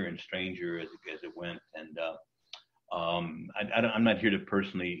stranger and stranger as it went. And I'm not here to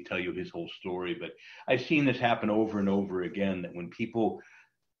personally tell you his whole story, but I've seen this happen over and over again, that when people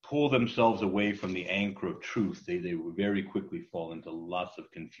pull themselves away from the anchor of truth, they will very quickly fall into lots of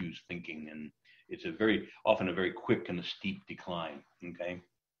confused thinking, and it's often a very quick and a steep decline. Okay,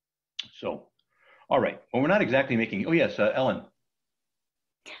 so all right. Well, we're not exactly making. Oh yes, Ellen.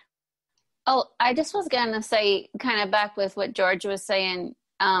 Oh, I just was gonna say, kind of back with what George was saying.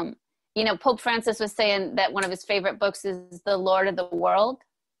 Pope Francis was saying that one of his favorite books is The Lord of the World.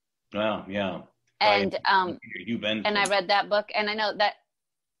 Oh, yeah. And Hugh Benson. And I read that book, and I know that.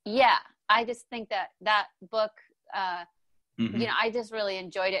 Yeah, I just think that book. I just really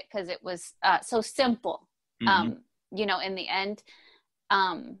enjoyed it because it was so simple. In the end,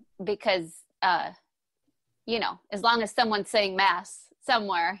 because as long as someone's saying mass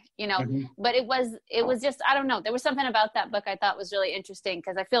somewhere, but it was just, I don't know, there was something about that book I thought was really interesting,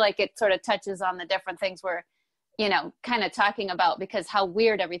 because I feel like it sort of touches on the different things we're kind of talking about, because how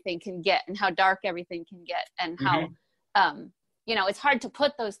weird everything can get and how dark everything can get, and how it's hard to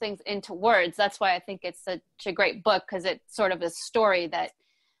put those things into words. That's why I think it's such a great book, because it's sort of a story that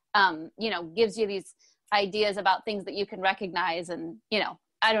gives you these ideas about things that you can recognize, and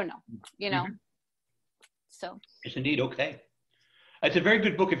I don't know, so it's indeed. Okay. It's a very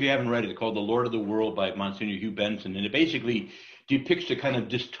good book if you haven't read it. It's called The Lord of the World by Monsignor Hugh Benson. And it basically depicts a kind of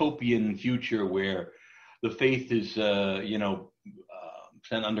dystopian future where the faith is, sent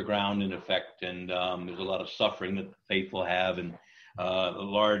underground in effect. And there's a lot of suffering that the faith will have. And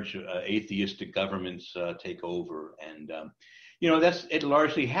large atheistic governments take over. And, it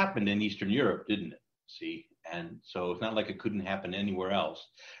largely happened in Eastern Europe, didn't it? See? And so it's not like it couldn't happen anywhere else.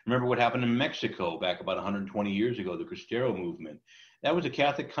 Remember what happened in Mexico back about 120 years ago, the Cristero movement. That was a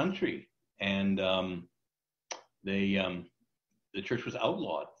Catholic country, and the church was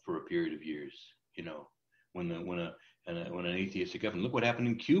outlawed for a period of years. When an atheistic government. Look what happened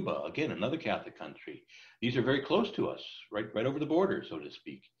in Cuba, again, another Catholic country. These are very close to us, right over the border, so to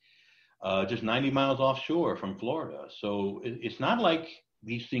speak, just 90 miles offshore from Florida. So it's not like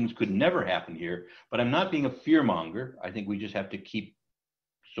these things could never happen here. But I'm not being a fearmonger. I think we just have to keep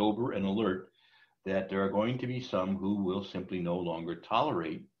sober and alert that there are going to be some who will simply no longer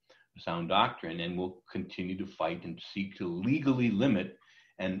tolerate sound doctrine and will continue to fight and seek to legally limit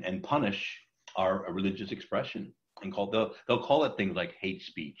and punish our religious expression. And they'll call it things like hate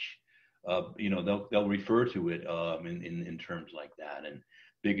speech. They'll refer to it in terms like that, and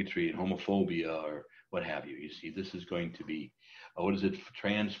bigotry and homophobia or what have you. You see, this is going to be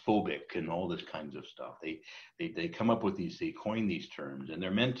transphobic and all this kinds of stuff. They come up with these, they coin these terms, and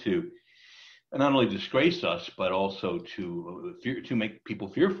they're meant to not only disgrace us, but also to make people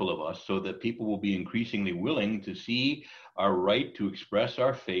fearful of us, so that people will be increasingly willing to see our right to express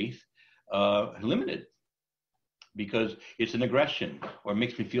our faith limited, because it's an aggression or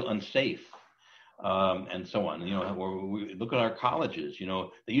makes me feel unsafe, and so on. We look at our colleges.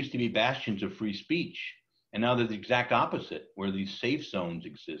 They used to be bastions of free speech, and now they're the exact opposite, where these safe zones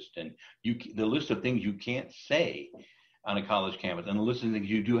exist, and the list of things you can't say on a college campus, and the list of things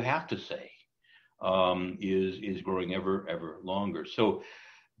you do have to say, is growing ever longer. So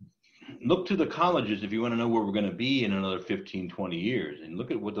look to the colleges if you want to know where we're going to be in another 15, 20 years, and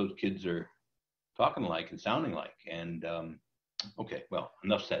look at what those kids are talking like and sounding like. And okay, well,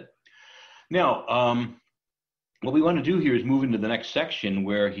 enough said. Now, what we want to do here is move into the next section,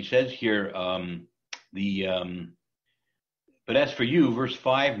 where he says here, but as for you, verse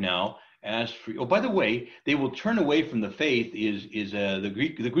 5 now, by the way, they will turn away from the faith is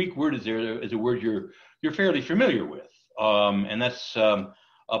the Greek word is a word you're fairly familiar with, and that's apostrepho,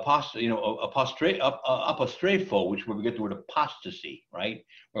 which where we get the word apostasy, right?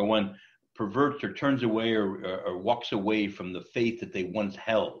 Where one perverts or turns away or walks away from the faith that they once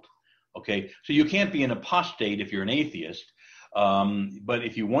held. Okay, so you can't be an apostate if you're an atheist, but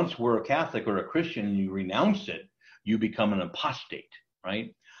if you once were a Catholic or a Christian and you renounce it, you become an apostate,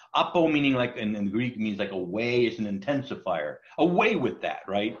 right? Apo meaning like in the Greek means like away, is an intensifier. Away with that,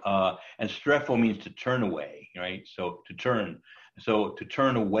 right? And strepho means to turn away, right? So to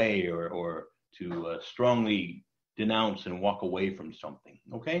turn away or to strongly denounce and walk away from something.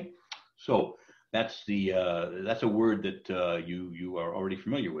 Okay, so that's a word that you are already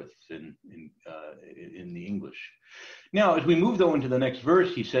familiar with in the English. Now, as we move though into the next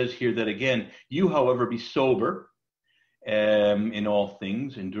verse, he says here that again, you, however, be sober. In all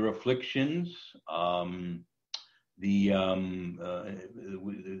things, endure afflictions, doing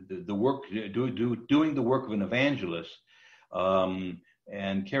the work of an evangelist,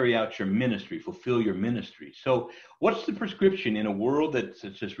 and carry out your ministry, fulfill your ministry. So what's the prescription in a world that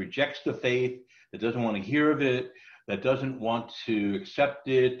just rejects the faith, that doesn't want to hear of it, that doesn't want to accept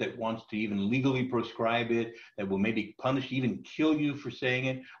it, that wants to even legally prescribe it, that will maybe punish, even kill you for saying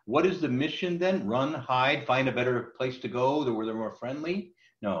it. What is the mission then? Run, hide, find a better place to go where they're more friendly?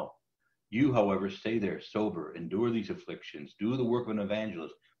 No. You, however, stay there sober, endure these afflictions, do the work of an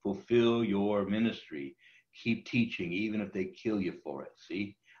evangelist, fulfill your ministry, keep teaching, even if they kill you for it.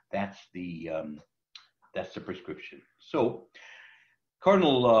 See, that's the prescription. So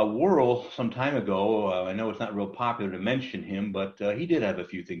Cardinal Worrell, some time ago, I know it's not real popular to mention him, but he did have a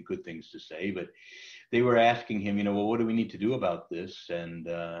few good things to say. But they were asking him, well, what do we need to do about this? And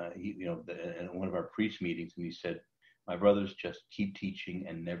he, in one of our priest meetings, and he said, my brothers, just keep teaching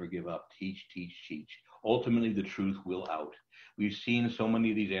and never give up. Teach, teach, teach. Ultimately, the truth will out. We've seen so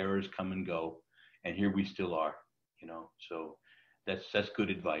many of these errors come and go, and here we still are. So that's good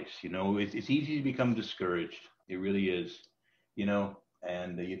advice. It's easy to become discouraged. It really is.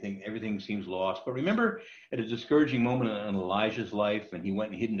 And you think everything seems lost. But remember at a discouraging moment in Elijah's life, and he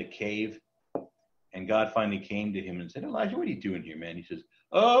went and hid in a cave, and God finally came to him and said, Elijah, what are you doing here, man? He says,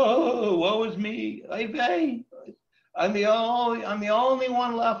 oh, woe is me. I'm the only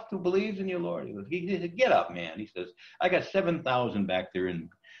one left who believes in you, Lord. He said, get up, man. He says, I got 7,000 back there in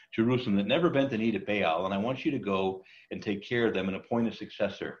Jerusalem that never bent the knee to Baal, and I want you to go and take care of them and appoint a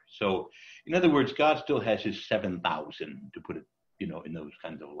successor. So, in other words, God still has his 7,000, to put it, in those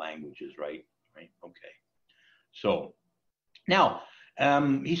kinds of languages, right? Right. Okay. So now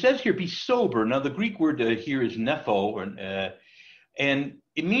he says here, be sober. Now the Greek word here is nepho, and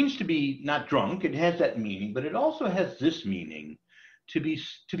it means to be not drunk. It has that meaning, but it also has this meaning, to be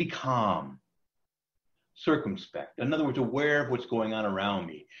calm, circumspect. In other words, aware of what's going on around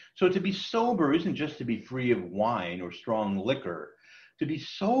me. So to be sober isn't just to be free of wine or strong liquor. To be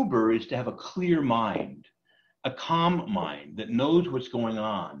sober is to have a clear mind, a calm mind that knows what's going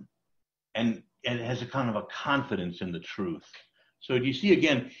on and has a kind of a confidence in the truth. So do you see,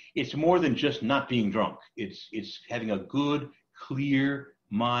 again, it's more than just not being drunk. It's having a good, clear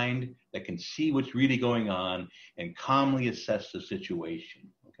mind that can see what's really going on and calmly assess the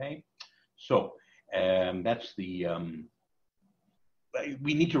situation. Okay? So that's the,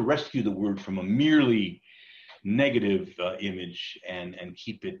 we need to rescue the word from a merely negative image and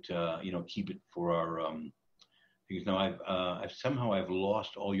keep it, keep it for our, because now I've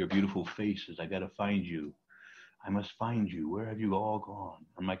lost all your beautiful faces. I got to find you. I must find you. Where have you all gone?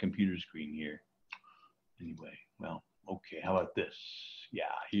 On my computer screen here. Anyway, well, okay. How about this?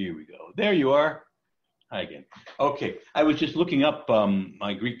 Yeah, here we go. There you are. Hi again. Okay, I was just looking up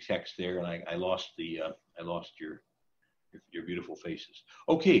my Greek text there, and I lost your beautiful faces.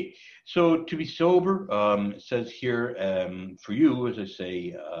 Okay, so to be sober, it says here for you, as I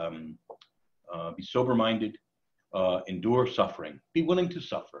say, be sober-minded. Endure suffering, be willing to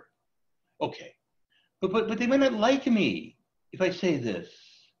suffer. Okay, but they might not like me if I say this.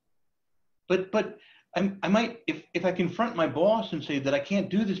 But I might, if I confront my boss and say that I can't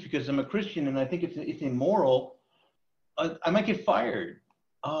do this because I'm a Christian and I think it's immoral, I might get fired.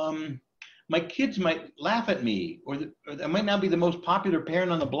 My kids might laugh at me, or I might not be the most popular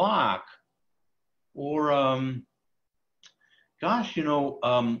parent on the block, or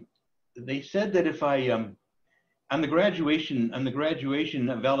they said that if on the graduation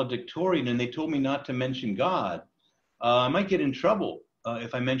valedictorian, and they told me not to mention God, I might get in trouble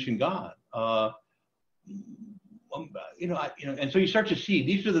if I mention God. And so you start to see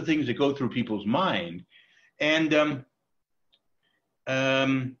these are the things that go through people's mind. And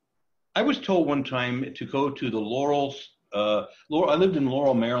I was told one time to go to the Laurels. I lived in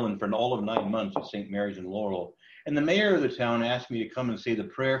Laurel, Maryland for all of 9 months at St. Mary's in Laurel. And the mayor of the town asked me to come and say the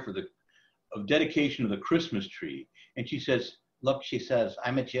prayer for of dedication of the Christmas tree. And she says, look, she says,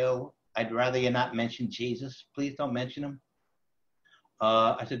 I'm a Jew. I'd rather you not mention Jesus. Please don't mention him.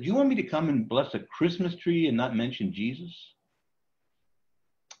 I said, do you want me to come and bless a Christmas tree and not mention Jesus?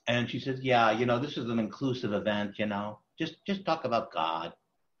 And she says, yeah, this is an inclusive event, just talk about God. I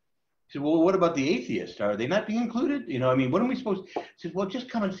said, well, what about the atheists? Are they not being included? What are we supposed to? She said, well, just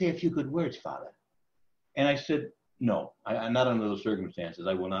come and say a few good words, Father. And I said, no, I'm not under those circumstances.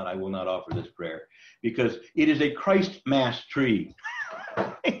 I will not offer this prayer because it is a Christ mass tree.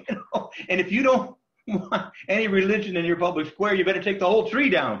 And if you don't want any religion in your public square, you better take the whole tree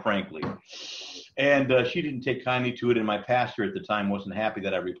down, frankly. And she didn't take kindly to it, and my pastor at the time wasn't happy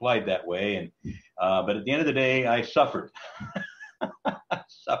that I replied that way. And but at the end of the day, I suffered.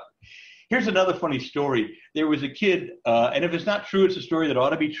 Here's another funny story. There was a kid, and if it's not true, it's a story that ought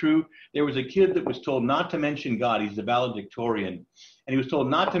to be true. There was a kid that was told not to mention God. He's the valedictorian, and he was told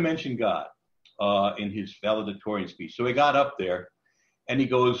not to mention God in his valedictorian speech. So he got up there, And he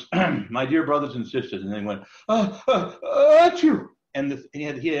goes, my dear brothers and sisters. And then he went, achoo. And he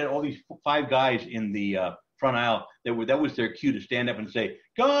had all these 5 guys in the front aisle that was their cue to stand up and say,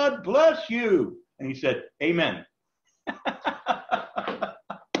 God bless you. And he said, amen.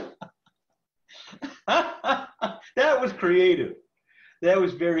 That was creative. That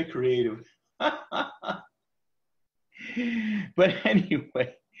was very creative. But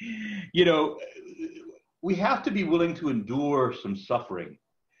anyway, you know, we have to be willing to endure some suffering.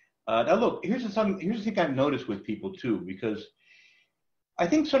 Now look, here's the thing I've noticed with people too, because I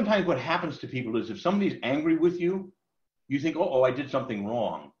think sometimes what happens to people is if somebody's angry with you, you think, oh, I did something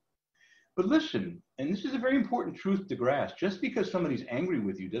wrong. But listen, and this is a very important truth to grasp, just because somebody's angry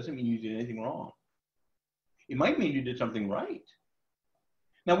with you doesn't mean you did anything wrong. It might mean you did something right.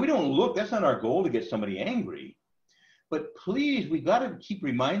 Now, we don't look, that's not our goal to get somebody angry. But please, we got to keep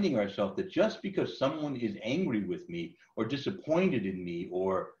reminding ourselves that just because someone is angry with me or disappointed in me,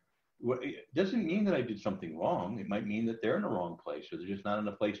 or it doesn't mean that I did something wrong. It might mean that they're in the wrong place, or they're just not in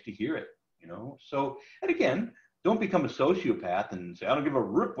a place to hear it, you know? So, and again, don't become a sociopath and say, I don't give a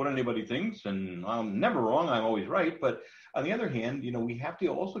rip what anybody thinks, and I'm never wrong, I'm always right. But on the other hand, you know, we have to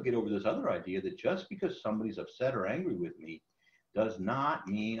also get over this other idea that just because somebody's upset or angry with me does not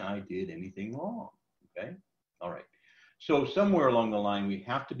mean I did anything wrong, okay? All right. So somewhere along the line, we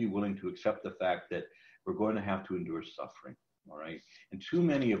have to be willing to accept the fact that we're going to have to endure suffering, all right? And too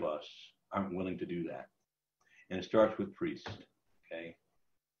many of us aren't willing to do that. And it starts with priests, okay?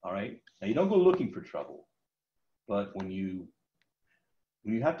 All right? Now, you don't go looking for trouble. But when you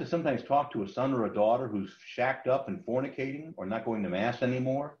have to sometimes talk to a son or a daughter who's shacked up and fornicating or not going to mass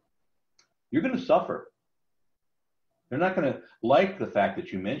anymore, you're going to suffer. They're not going to like the fact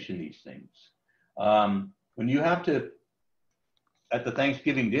that you mention these things. When you have to, at the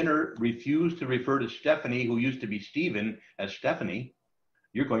Thanksgiving dinner, refuse to refer to Stephanie, who used to be Stephen, as Stephanie,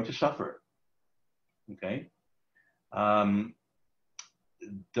 you're going to suffer. Okay?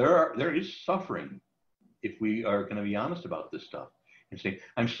 There is suffering if we are going to be honest about this stuff and say,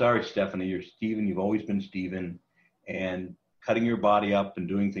 I'm sorry, Stephanie, you're Stephen, you've always been Stephen, and cutting your body up and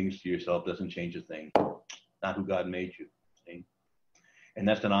doing things to yourself doesn't change a thing. Not who God made you. See? And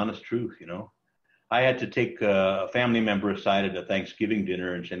that's an honest truth, you know. I had to take a family member aside at a Thanksgiving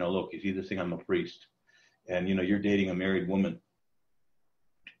dinner and say, no, look, you see this thing, I'm a priest. And, you know, you're dating a married woman.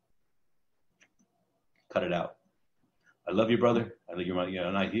 Cut it out. I love you, brother. I love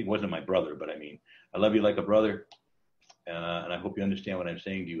you, he wasn't my brother, but I mean, I love you like a brother. And I hope you understand what I'm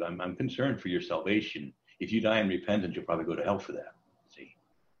saying to you. I'm concerned for your salvation. If you die in repentance, you'll probably go to hell for that. See?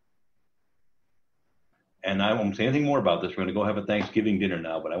 And I won't say anything more about this. We're going to go have a Thanksgiving dinner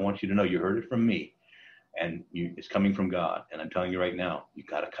now, but I want you to know you heard it from me. And it's coming from God. And I'm telling you right now, you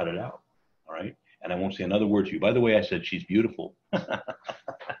got to cut it out. All right? And I won't say another word to you. By the way, I said she's beautiful.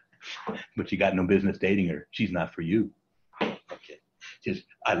 But you got no business dating her. She's not for you. Okay. Just,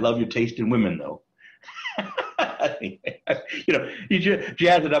 I love your taste in women, though. You know, you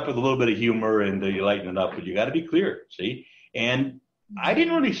jazz it up with a little bit of humor and you lighten it up, but you got to be clear, see? And I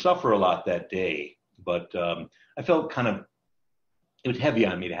didn't really suffer a lot that day, but I felt it was heavy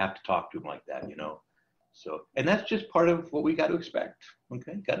on me to have to talk to him like that, you know? So, and that's just part of what we got to expect,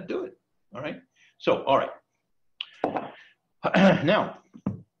 okay? Got to do it, all right? So, all right. Now,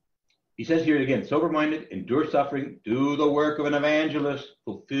 he says here again, sober-minded, endure suffering, do the work of an evangelist,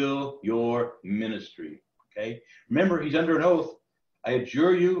 fulfill your ministry, okay? Remember, he's under an oath. I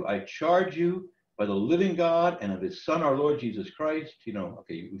adjure you, I charge you by the living God and of his Son, our Lord Jesus Christ. You know,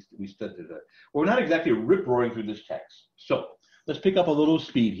 okay, we studied that. We're not exactly rip-roaring through this text. So let's pick up a little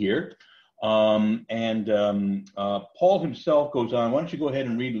speed here. Paul himself goes on. Why don't you go ahead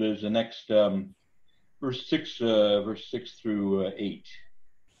and read, Liz, the next verse 6 through 8.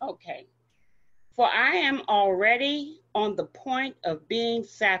 Okay. For I am already on the point of being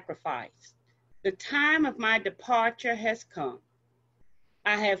sacrificed. The time of my departure has come.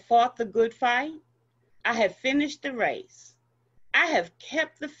 I have fought the good fight. I have finished the race. I have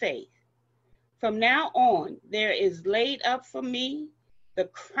kept the faith. From now on, there is laid up for me the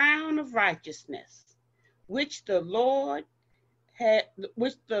crown of righteousness, which the Lord, the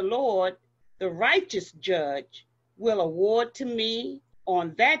righteous judge, will award to me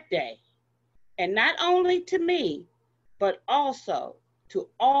on that day. And not only to me, but also to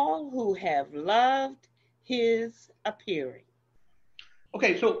all who have loved his appearing.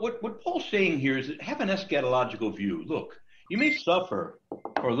 Okay, so what Paul's saying here is have an eschatological view. Look, you may suffer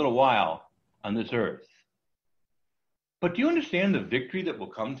for a little while on this earth, but do you understand the victory that will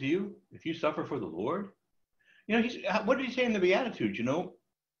come to you if you suffer for the Lord? You know, what did he say in the Beatitudes? You know,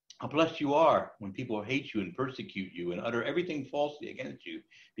 How blessed you are when people hate you and persecute you and utter everything falsely against you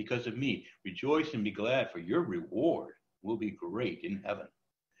because of me. Rejoice and be glad, for your reward will be great in heaven.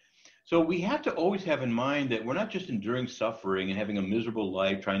 So we have to always have in mind that we're not just enduring suffering and having a miserable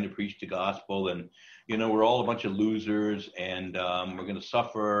life trying to preach the gospel and, we're all a bunch of losers and we're going to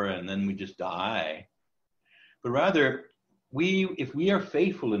suffer and then we just die. But rather, if we are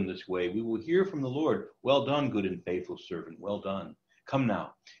faithful in this way, we will hear from the Lord, well done, good and faithful servant, well done. Come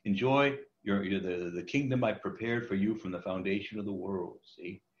now, enjoy the kingdom I prepared for you from the foundation of the world,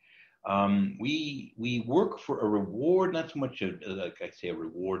 see? We work for a reward, not so much like I say a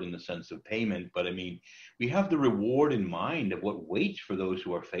reward in the sense of payment, but I mean, we have the reward in mind of what waits for those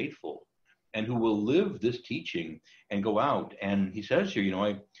who are faithful and who will live this teaching and go out. And he says here,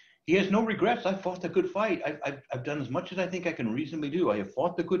 he has no regrets. I fought the good fight. I've done as much as I think I can reasonably do. I have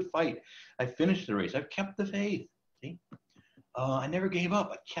fought the good fight. I finished the race. I've kept the faith. See? I never gave up.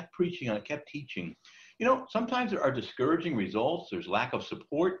 I kept preaching. I kept teaching. Sometimes there are discouraging results. There's lack of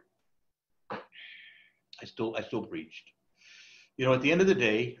support. I still preached. At the end of the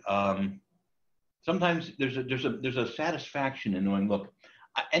day, sometimes there's a satisfaction in knowing, look,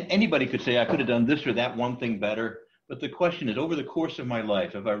 anybody could say I could have done this or that one thing better. But the question is, over the course of my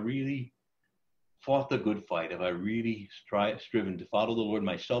life, have I really fought the good fight? Have I really striven to follow the Lord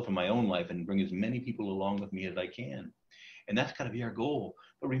myself in my own life and bring as many people along with me as I can? And that's got to be our goal.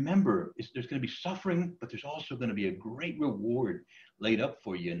 But remember, there's going to be suffering, but there's also going to be a great reward laid up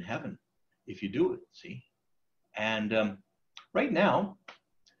for you in heaven if you do it, see? And right now,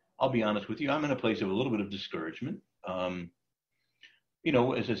 I'll be honest with you, I'm in a place of a little bit of discouragement.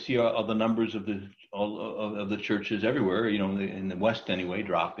 As I see all the numbers of the churches everywhere, in the West anyway,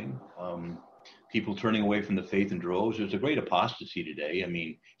 dropping, people turning away from the faith in droves. There's a great apostasy today. I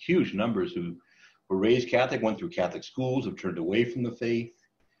mean, huge numbers who were raised Catholic, went through Catholic schools, have turned away from the faith.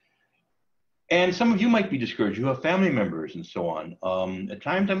 And some of you might be discouraged. You have family members and so on. At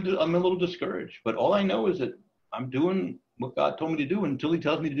times I'm a little discouraged, but all I know is that I'm doing what God told me to do. Until he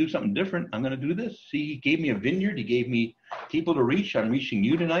tells me to do something different, I'm going to do this. See, he gave me a vineyard. He gave me people to reach. I'm reaching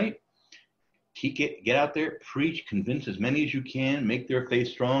you tonight. Get out there, preach, convince as many as you can, make their faith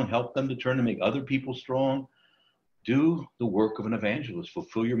strong, help them to turn to make other people strong. Do the work of an evangelist,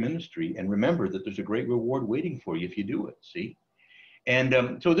 fulfill your ministry, and remember that there's a great reward waiting for you if you do it, see?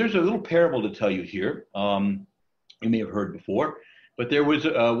 And so there's a little parable to tell you here. You may have heard before, but there was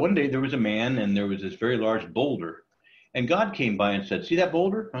one day there was a man and there was this very large boulder. And God came by and said, see that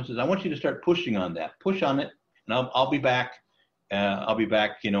boulder? I says, I want you to start pushing on that. Push on it, and I'll be back. I'll be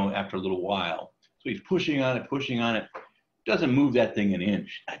back, after a little while. So he's pushing on it. Doesn't move that thing an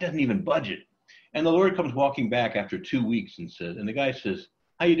inch. It doesn't even budge it. And the Lord comes walking back after 2 weeks and the guy says,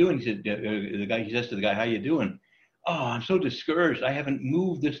 how you doing? He says to the guy, how you doing? Oh, I'm so discouraged. I haven't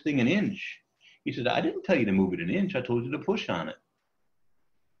moved this thing an inch. He said, I didn't tell you to move it an inch. I told you to push on it.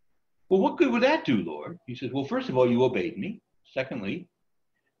 Well, what good would that do, Lord? He says, well, first of all, you obeyed me. Secondly,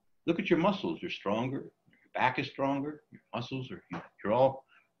 look at your muscles. You're stronger. Your back is stronger. Your muscles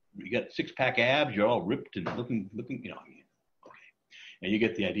you got six-pack abs. You're all ripped and looking, okay. And you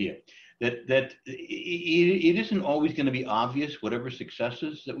get the idea that it isn't always going to be obvious, whatever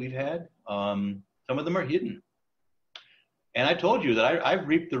successes that we've had. Some of them are hidden. And I told you that I've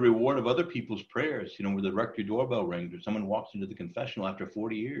reaped the reward of other people's prayers, where the rectory doorbell rings or someone walks into the confessional after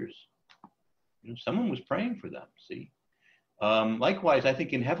 40 years. Someone was praying for them, see? Likewise, I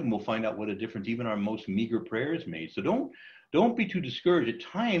think in heaven we'll find out what a difference even our most meager prayers made. So don't be too discouraged. At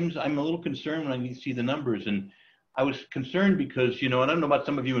times, I'm a little concerned when I see the numbers. And I was concerned because, I don't know about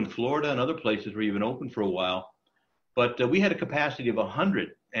some of you in Florida and other places where you've been open for a while, but we had a capacity of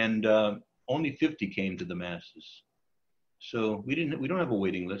 100 and only 50 came to the masses. So we don't have a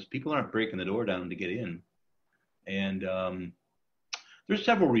waiting list. People aren't breaking the door down to get in. And there's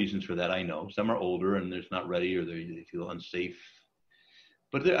several reasons for that, I know. Some are older and they're not ready or they feel unsafe.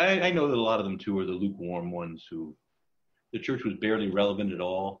 But I know that a lot of them, too, are the lukewarm ones who the church was barely relevant at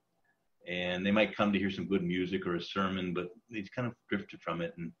all. And they might come to hear some good music or a sermon, but they've kind of drifted from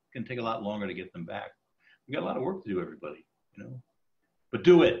it and it can take a lot longer to get them back. We got a lot of work to do, everybody, But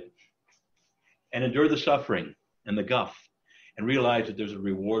do it and endure the suffering and the guff. And realize that there's a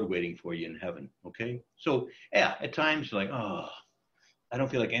reward waiting for you in heaven, okay? So, yeah, at times you're like, oh, I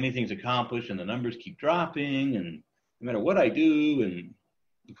don't feel like anything's accomplished and the numbers keep dropping and no matter what I do, and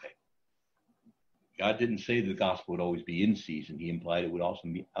okay. God didn't say the gospel would always be in season. He implied it would also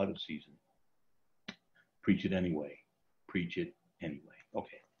be out of season. Preach it anyway. Preach it anyway.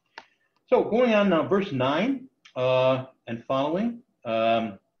 Okay. So going on now, verse 9 and following.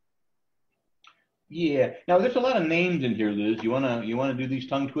 Yeah. Now there's a lot of names in here, Liz. You wanna do these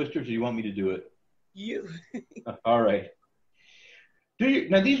tongue twisters, or you want me to do it? You. All right.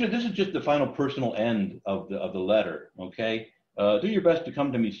 This is just the final personal end of the letter. Okay. Do your best to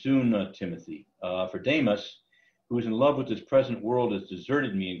come to me soon, Timothy. For Demas, who is in love with this present world, has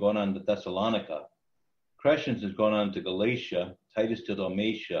deserted me and gone on to Thessalonica. Crescens has gone on to Galatia. Titus to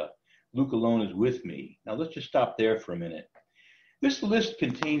Dalmatia. Luke alone is with me. Now let's just stop there for a minute. This list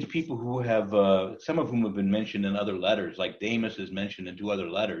contains people who have, some of whom have been mentioned in other letters, like Demas is mentioned in 2 other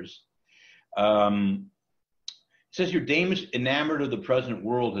letters. It says here, Demas, enamored of the present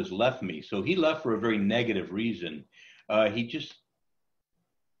world, has left me. So he left for a very negative reason. He just,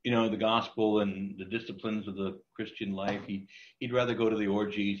 the gospel and the disciplines of the Christian life, he'd rather go to the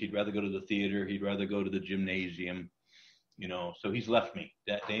orgies, he'd rather go to the theater, he'd rather go to the gymnasium, so he's left me.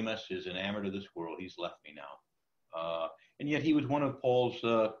 Demas is enamored of this world. He's left me now. And yet he was one of Paul's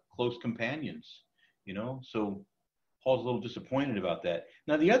close companions, so Paul's a little disappointed about that.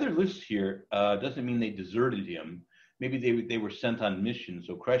 Now, the other list here doesn't mean they deserted him. Maybe they were sent on mission.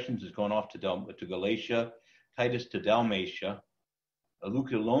 So Crescens has gone off to Galatia, Titus to Dalmatia.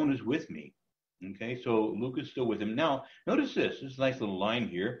 Luke alone is with me. Okay, so Luke is still with him. Now, notice this. This is a nice little line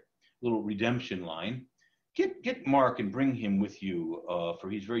here, little redemption line. Get Mark and bring him with you, for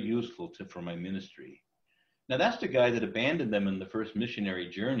he's very useful for my ministry. Now, that's the guy that abandoned them in the first missionary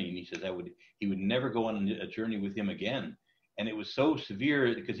journey, and he says he would never go on a journey with him again. And it was so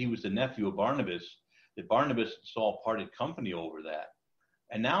severe because he was the nephew of Barnabas that Barnabas and Saul parted company over that.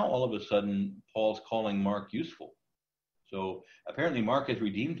 And now, all of a sudden, Paul's calling Mark useful. So apparently, Mark has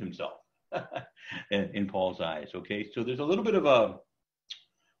redeemed himself in Paul's eyes. Okay, so there's a little bit of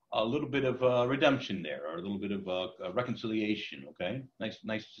redemption there, or a little bit of reconciliation. Okay, nice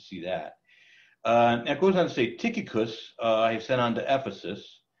to see that. It goes on to say, Tychicus I have sent on to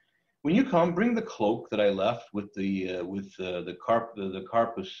Ephesus. When you come, bring the cloak that I left with the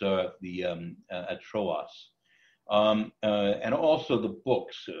Carpus at Troas, and also the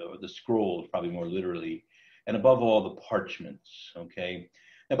books, the scrolls, probably more literally, and above all the parchments. Okay.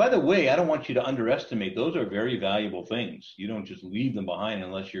 Now, by the way, I don't want you to underestimate. Those are very valuable things. You don't just leave them behind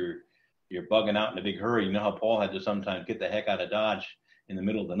unless you're bugging out in a big hurry. You know how Paul had to sometimes get the heck out of Dodge in the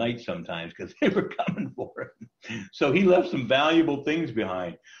middle of the night sometimes because they were coming for him. So he left some valuable things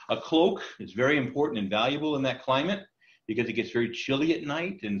behind. A cloak is very important and valuable in that climate because it gets very chilly at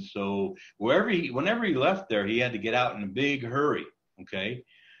night. And so whenever he left there, he had to get out in a big hurry. Okay.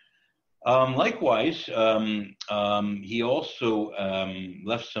 Likewise, he also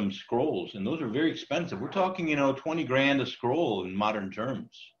left some scrolls, and those are very expensive. We're talking, $20,000 a scroll in modern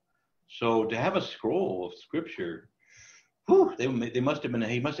terms. So to have a scroll of scripture, he must have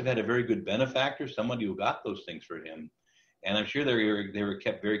had a very good benefactor, somebody who got those things for him. And I'm sure they were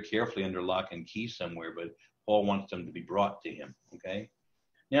kept very carefully under lock and key somewhere, but Paul wants them to be brought to him. Okay.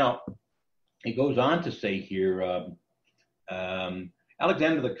 Now, he goes on to say here,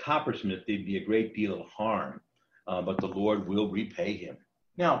 Alexander the coppersmith did me a great deal of harm, but the Lord will repay him.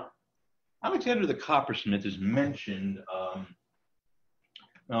 Now, Alexander the coppersmith is mentioned.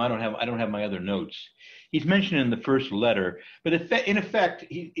 No, I don't have my other notes. He's mentioned in the first letter, but in effect,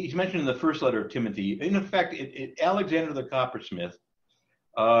 he's mentioned in the first letter of Timothy. In effect, Alexander the coppersmith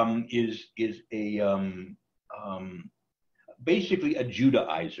is basically a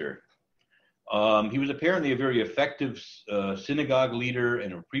Judaizer. He was apparently a very effective synagogue leader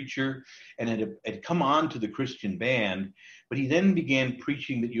and a preacher, and had come on to the Christian band, but he then began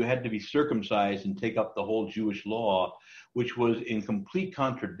preaching that you had to be circumcised and take up the whole Jewish law, which was in complete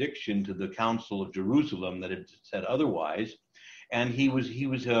contradiction to the Council of Jerusalem that had said otherwise. And he was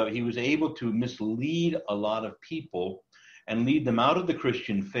able to mislead a lot of people and lead them out of the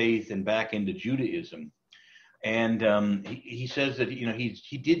Christian faith and back into Judaism. And he says that,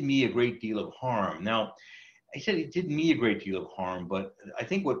 he did me a great deal of harm. Now, he said he did me a great deal of harm, but I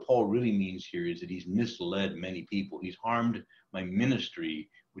think what Paul really means here is that he's misled many people. He's harmed my ministry,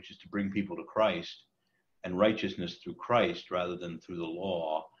 which is to bring people to Christ and righteousness through Christ rather than through the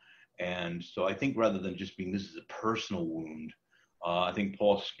law. And so I think rather than just being this is a personal wound, I think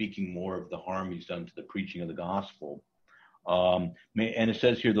Paul's speaking more of the harm he's done to the preaching of the gospel. And it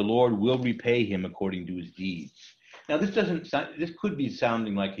says here, the Lord will repay him according to his deeds. Now, this could be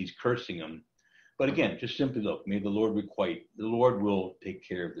sounding like he's cursing him, but again, just simply look, may the Lord requite. The Lord will take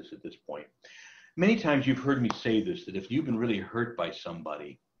care of this at this point. Many times you've heard me say this, that if you've been really hurt by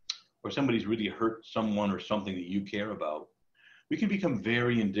somebody, or somebody's really hurt someone or something that you care about, we can become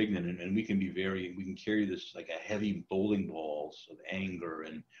very indignant, and we can carry this like a heavy bowling balls of anger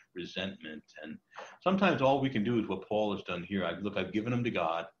and resentment. And sometimes all we can do is what Paul has done here. I've given them to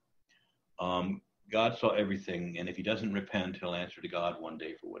God. God saw everything, and if he doesn't repent, he'll answer to God one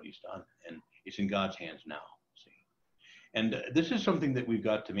day for what he's done. And it's in God's hands now. See? And this is something that we've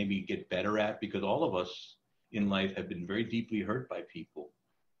got to maybe get better at, because all of us in life have been very deeply hurt by people.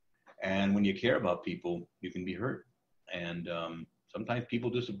 And when you care about people, you can be hurt. And sometimes people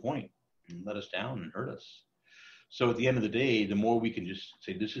disappoint and let us down and hurt us. So at the end of the day, the more we can just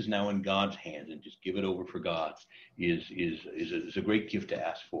say, this is now in God's hands, and just give it over for God is a great gift to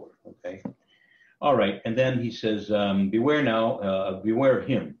ask for. Okay. All right. And then he says, beware now, beware of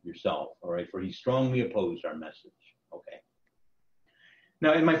him yourself. All right. For he strongly opposed our message. Okay.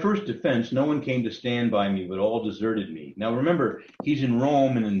 Now, in my first defense, no one came to stand by me, but all deserted me. Now, remember, he's in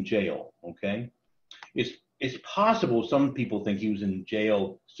Rome and in jail. Okay. It's possible some people think he was in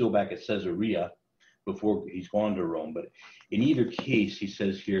jail still back at Caesarea before he's gone to Rome. But in either case, he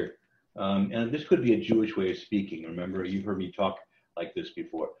says here, and this could be a Jewish way of speaking. Remember, you've heard me talk like this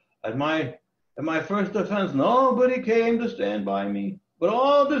before. At my first defense, nobody came to stand by me, but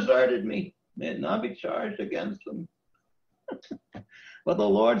all deserted me. May it not be charged against them. But the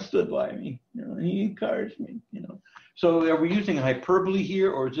Lord stood by me, and he encouraged me, So are we using hyperbole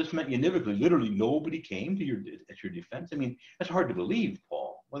here, or is this meant univocally? Literally, nobody came to your defense? I mean, that's hard to believe,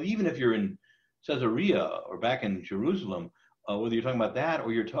 Paul. Well, even if you're in Caesarea or back in Jerusalem, whether you're talking about that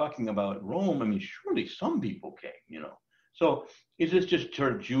or you're talking about Rome, I mean, surely some people came, So is this just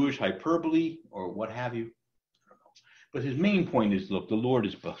sort of Jewish hyperbole or what have you? I don't know. But his main point is, look, the Lord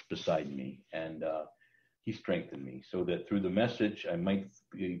is beside me, and he strengthened me so that through the message I might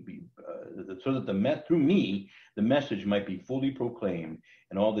through me, the message might be fully proclaimed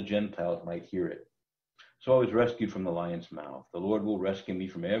and all the Gentiles might hear it. So I was rescued from the lion's mouth. The Lord will rescue me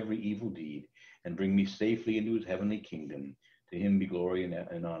from every evil deed and bring me safely into his heavenly kingdom. To him be glory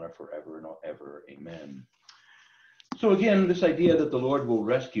and honor forever and ever. Amen. So again, this idea that the Lord will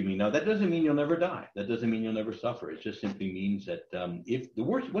rescue me. Now, that doesn't mean you'll never die. That doesn't mean you'll never suffer. It just simply means that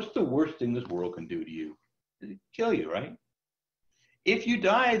what's the worst thing this world can do to you? It'll kill you, right? If you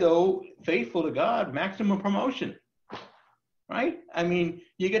die, though, faithful to God, maximum promotion, right? I mean,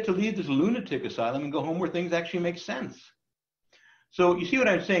 you get to leave this lunatic asylum and go home where things actually make sense. So you see what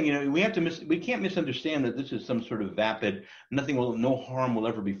I'm saying? We can't misunderstand that this is some sort of vapid, no harm will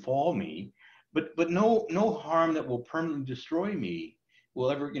ever befall me, but no harm that will permanently destroy me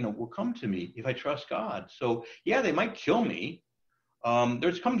will come to me if I trust God. So yeah, they might kill me. But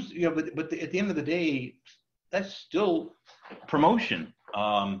at the end of the day, that's still promotion,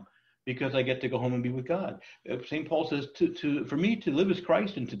 because I get to go home and be with God. St. Paul says, for me to live is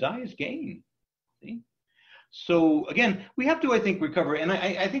Christ and to die is gain. See? So again, we have to, I think, recover. And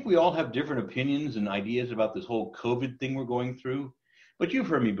I think we all have different opinions and ideas about this whole COVID thing we're going through. But you've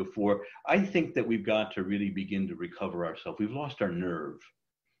heard me before. I think that we've got to really begin to recover ourselves. We've lost our nerve.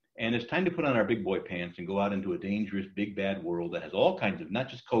 And it's time to put on our big boy pants and go out into a dangerous, big, bad world that has all kinds of, not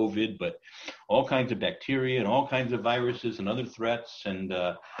just COVID, but all kinds of bacteria and all kinds of viruses and other threats.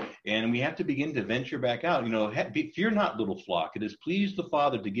 And we have to begin to venture back out. Fear not, little flock. It has pleased the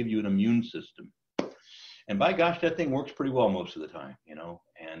Father to give you an immune system. And by gosh, that thing works pretty well most of the time,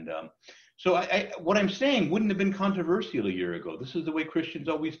 And so what I'm saying wouldn't have been controversial a year ago. This is the way Christians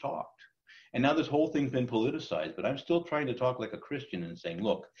always talked. And now this whole thing's been politicized, but I'm still trying to talk like a Christian and saying,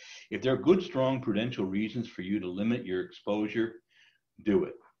 look, if there are good, strong, prudential reasons for you to limit your exposure, do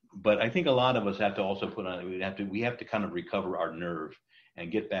it. But I think a lot of us have to also we have to kind of recover our nerve and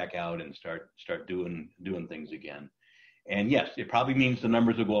get back out and start doing things again. And yes, it probably means the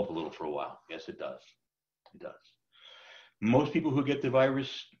numbers will go up a little for a while. Yes, it does. It does. Most people who get the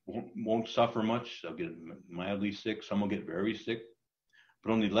virus won't suffer much. They'll get mildly sick. Some will get very sick,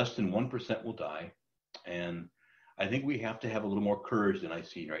 but only less than 1% will die. And I think we have to have a little more courage than I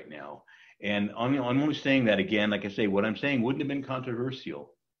see right now. And I'm only saying that again, like I say, what I'm saying wouldn't have been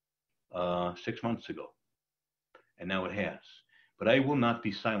controversial 6 months ago. And now it has. But I will not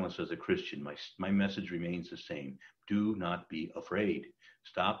be silenced as a Christian. My message remains the same. Do not be afraid.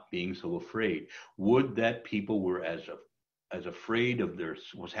 Stop being so afraid. Would that people were as afraid of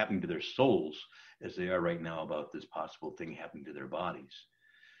what's happening to their souls as they are right now about this possible thing happening to their bodies.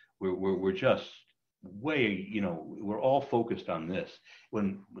 We're just way, we're all focused on this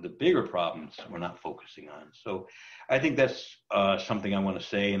when the bigger problems we're not focusing on. So I think that's something I want to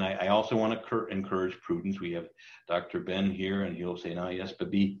say. And I also want to encourage prudence. We have Dr. Ben here, and he'll say, yes,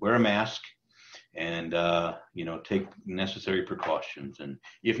 but wear a mask and, take necessary precautions. And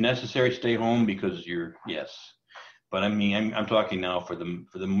if necessary, stay home because yes. But I mean, I'm talking now for the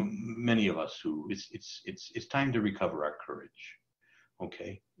many of us who it's time to recover our courage.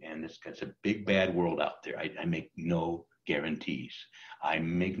 Okay, and it's a big bad world out there. I make no guarantees.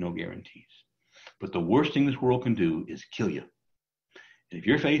 But the worst thing this world can do is kill you. And if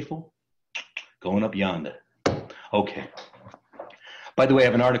you're faithful, going up yonder. Okay. By the way, I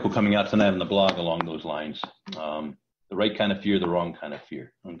have an article coming out tonight on the blog along those lines. The right kind of fear, the wrong kind of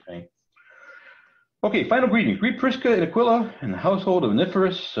fear. Okay. Okay, final greetings. Greet Prisca and Aquila and the household of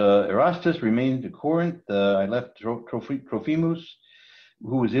Onesiphorus. Erastus remained at Corinth. I left Trophimus,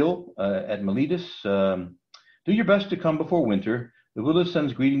 who was ill at Miletus. Do your best to come before winter. Aquila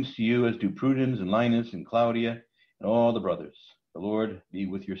sends greetings to you, as do Prudence and Linus and Claudia and all the brothers. The Lord be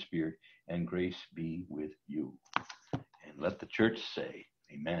with your spirit, and grace be with you. And let the church say,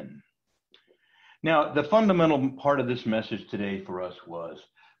 amen. Now, the fundamental part of this message today for us was,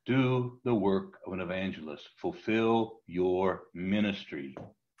 do the work of an evangelist. Fulfill your ministry.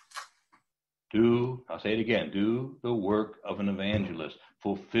 I'll say it again, do the work of an evangelist.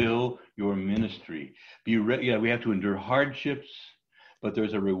 Fulfill your ministry. Be ready. Yeah, we have to endure hardships, but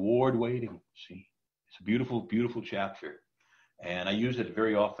there's a reward waiting. See, it's a beautiful, beautiful chapter. And I use it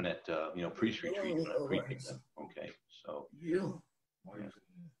very often at, priest retreats when I'm preaching them. Okay, so. Yeah.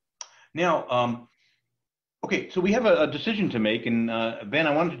 Now, okay, so we have a decision to make, and Ben,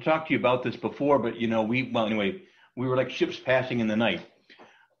 I wanted to talk to you about this before, but we were like ships passing in the night.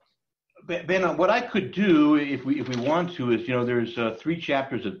 Ben, what I could do if we want to is, there's 3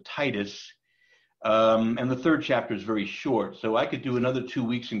 chapters of Titus, and the 3rd chapter is very short, so I could do another 2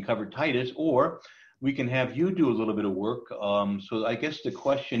 weeks and cover Titus, or we can have you do a little bit of work. So I guess the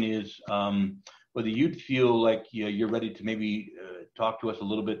question is whether you'd feel like you're ready to maybe talk to us a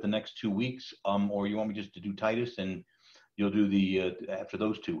little bit the next 2 weeks, or you want me just to do Titus and you'll do the after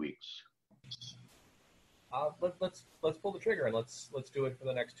those 2 weeks. Let's pull the trigger and let's do it for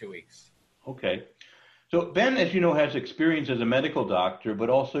the next 2 weeks. Okay. So Ben, as you know, has experience as a medical doctor, but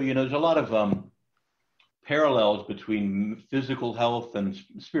also there's a lot of parallels between physical health and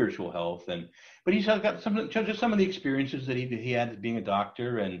spiritual health, but he's got some of the experiences that he had as being a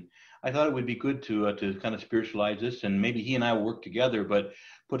doctor, and I thought it would be good to kind of spiritualize this, and maybe he and I will work together, but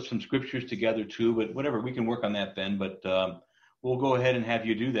put some scriptures together too. But whatever, we can work on that, Ben. But we'll go ahead and have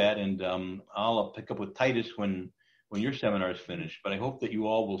you do that, and I'll pick up with Titus when your seminar is finished. But I hope that you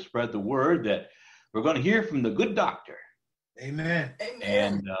all will spread the word that we're going to hear from the good doctor. Amen.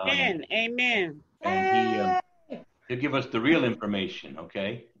 And Amen. And he'll give us the real information.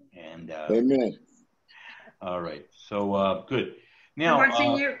 Okay. And amen. All right. So good. Now,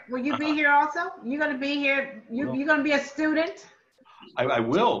 Monsignor, will you be here also? You're going to be here. You're going to be a student? I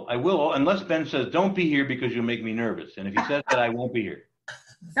will, unless Ben says, don't be here because you'll make me nervous. And if he says that, I won't be here.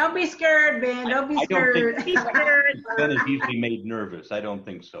 Don't be scared, Ben. Don't be scared. I don't think Ben is usually made nervous. I don't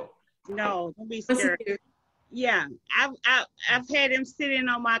think so. No, don't be scared. Yeah, I've had him sit in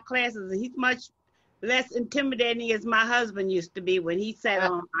on my classes, and he's much less intimidating as my husband used to be when he sat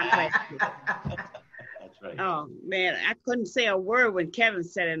on my classes. That's right. Oh man, I couldn't say a word when Kevin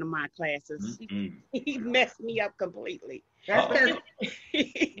sat in my classes. He messed me up completely. That's because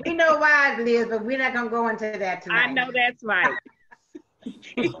we know why, Liz, but we're not gonna go into that tonight. I know that's right.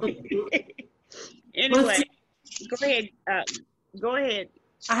 Anyway, go ahead.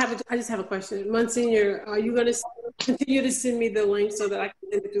 I just have a question. Monsignor, are you going to continue to send me the link so that I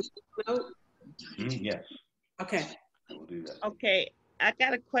can send it to note? Yes. Okay. I will do that. Okay, I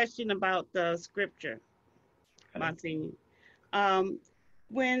got a question about the scripture, Monsignor.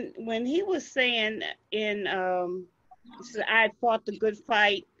 When he was saying in, I had fought the good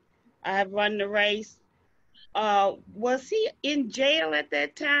fight, I have run the race, was he in jail at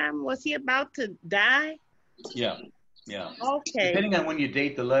that time? Was he about to die? Yeah. Okay. Depending on when you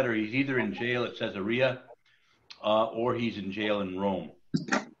date the letter, he's either in jail at Caesarea or he's in jail in Rome.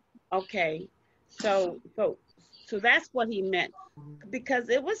 Okay. So that's what he meant, because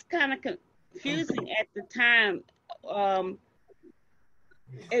it was kind of confusing at the time.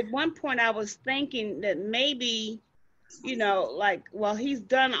 At one point I was thinking that maybe, well, he's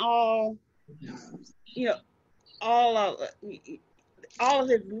done all of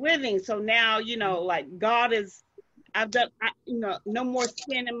his living. So now, God is, I've done, no more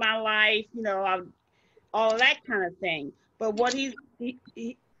sin in my life, all of that kind of thing. But what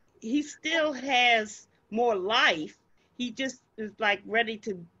he still has more life. He just is like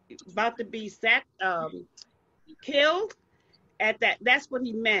about to be killed at that. That's what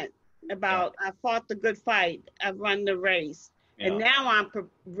he meant about, I fought the good fight. I've run the race. Yeah. And now I'm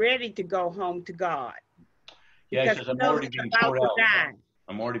ready to go home to God. Yeah, he says, I'm already being poured out.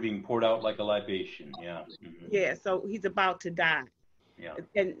 I'm already being poured out like a libation. Yeah. Mm-hmm. Yeah, so he's about to die. Yeah.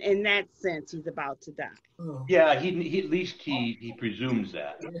 And in that sense, he's about to die. Yeah, he at least he presumes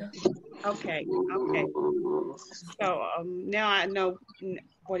that. Okay. So now I know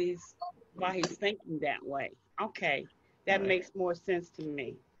what he's why he's thinking that way. Okay, that makes more sense to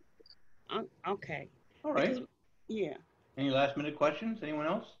me. Okay. All right. Because, yeah. Any last minute questions? Anyone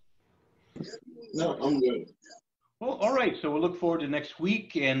else? No, I'm good. Well, all right. So we'll look forward to next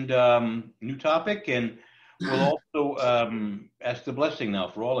week and new topic, and we'll also ask the blessing now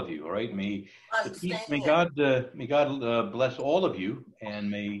for all of you. All right. May God bless all of you, and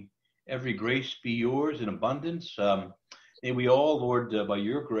may every grace be yours in abundance. May we all, Lord, by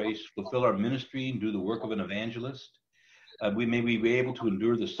your grace, fulfill our ministry and do the work of an evangelist. May we be able to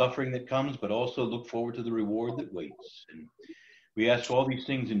endure the suffering that comes, but also look forward to the reward that waits. And we ask all these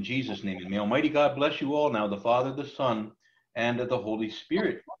things in Jesus' name. And may Almighty God bless you all now, the Father, the Son, and the Holy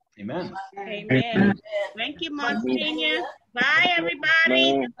Spirit. Amen. Amen. Thank you, Monsignor. Bye,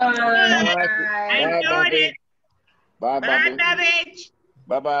 everybody. Bye. I enjoyed it. Bye, Bye, Bobby. Babbage.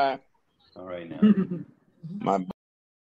 Bye-bye. All right now. My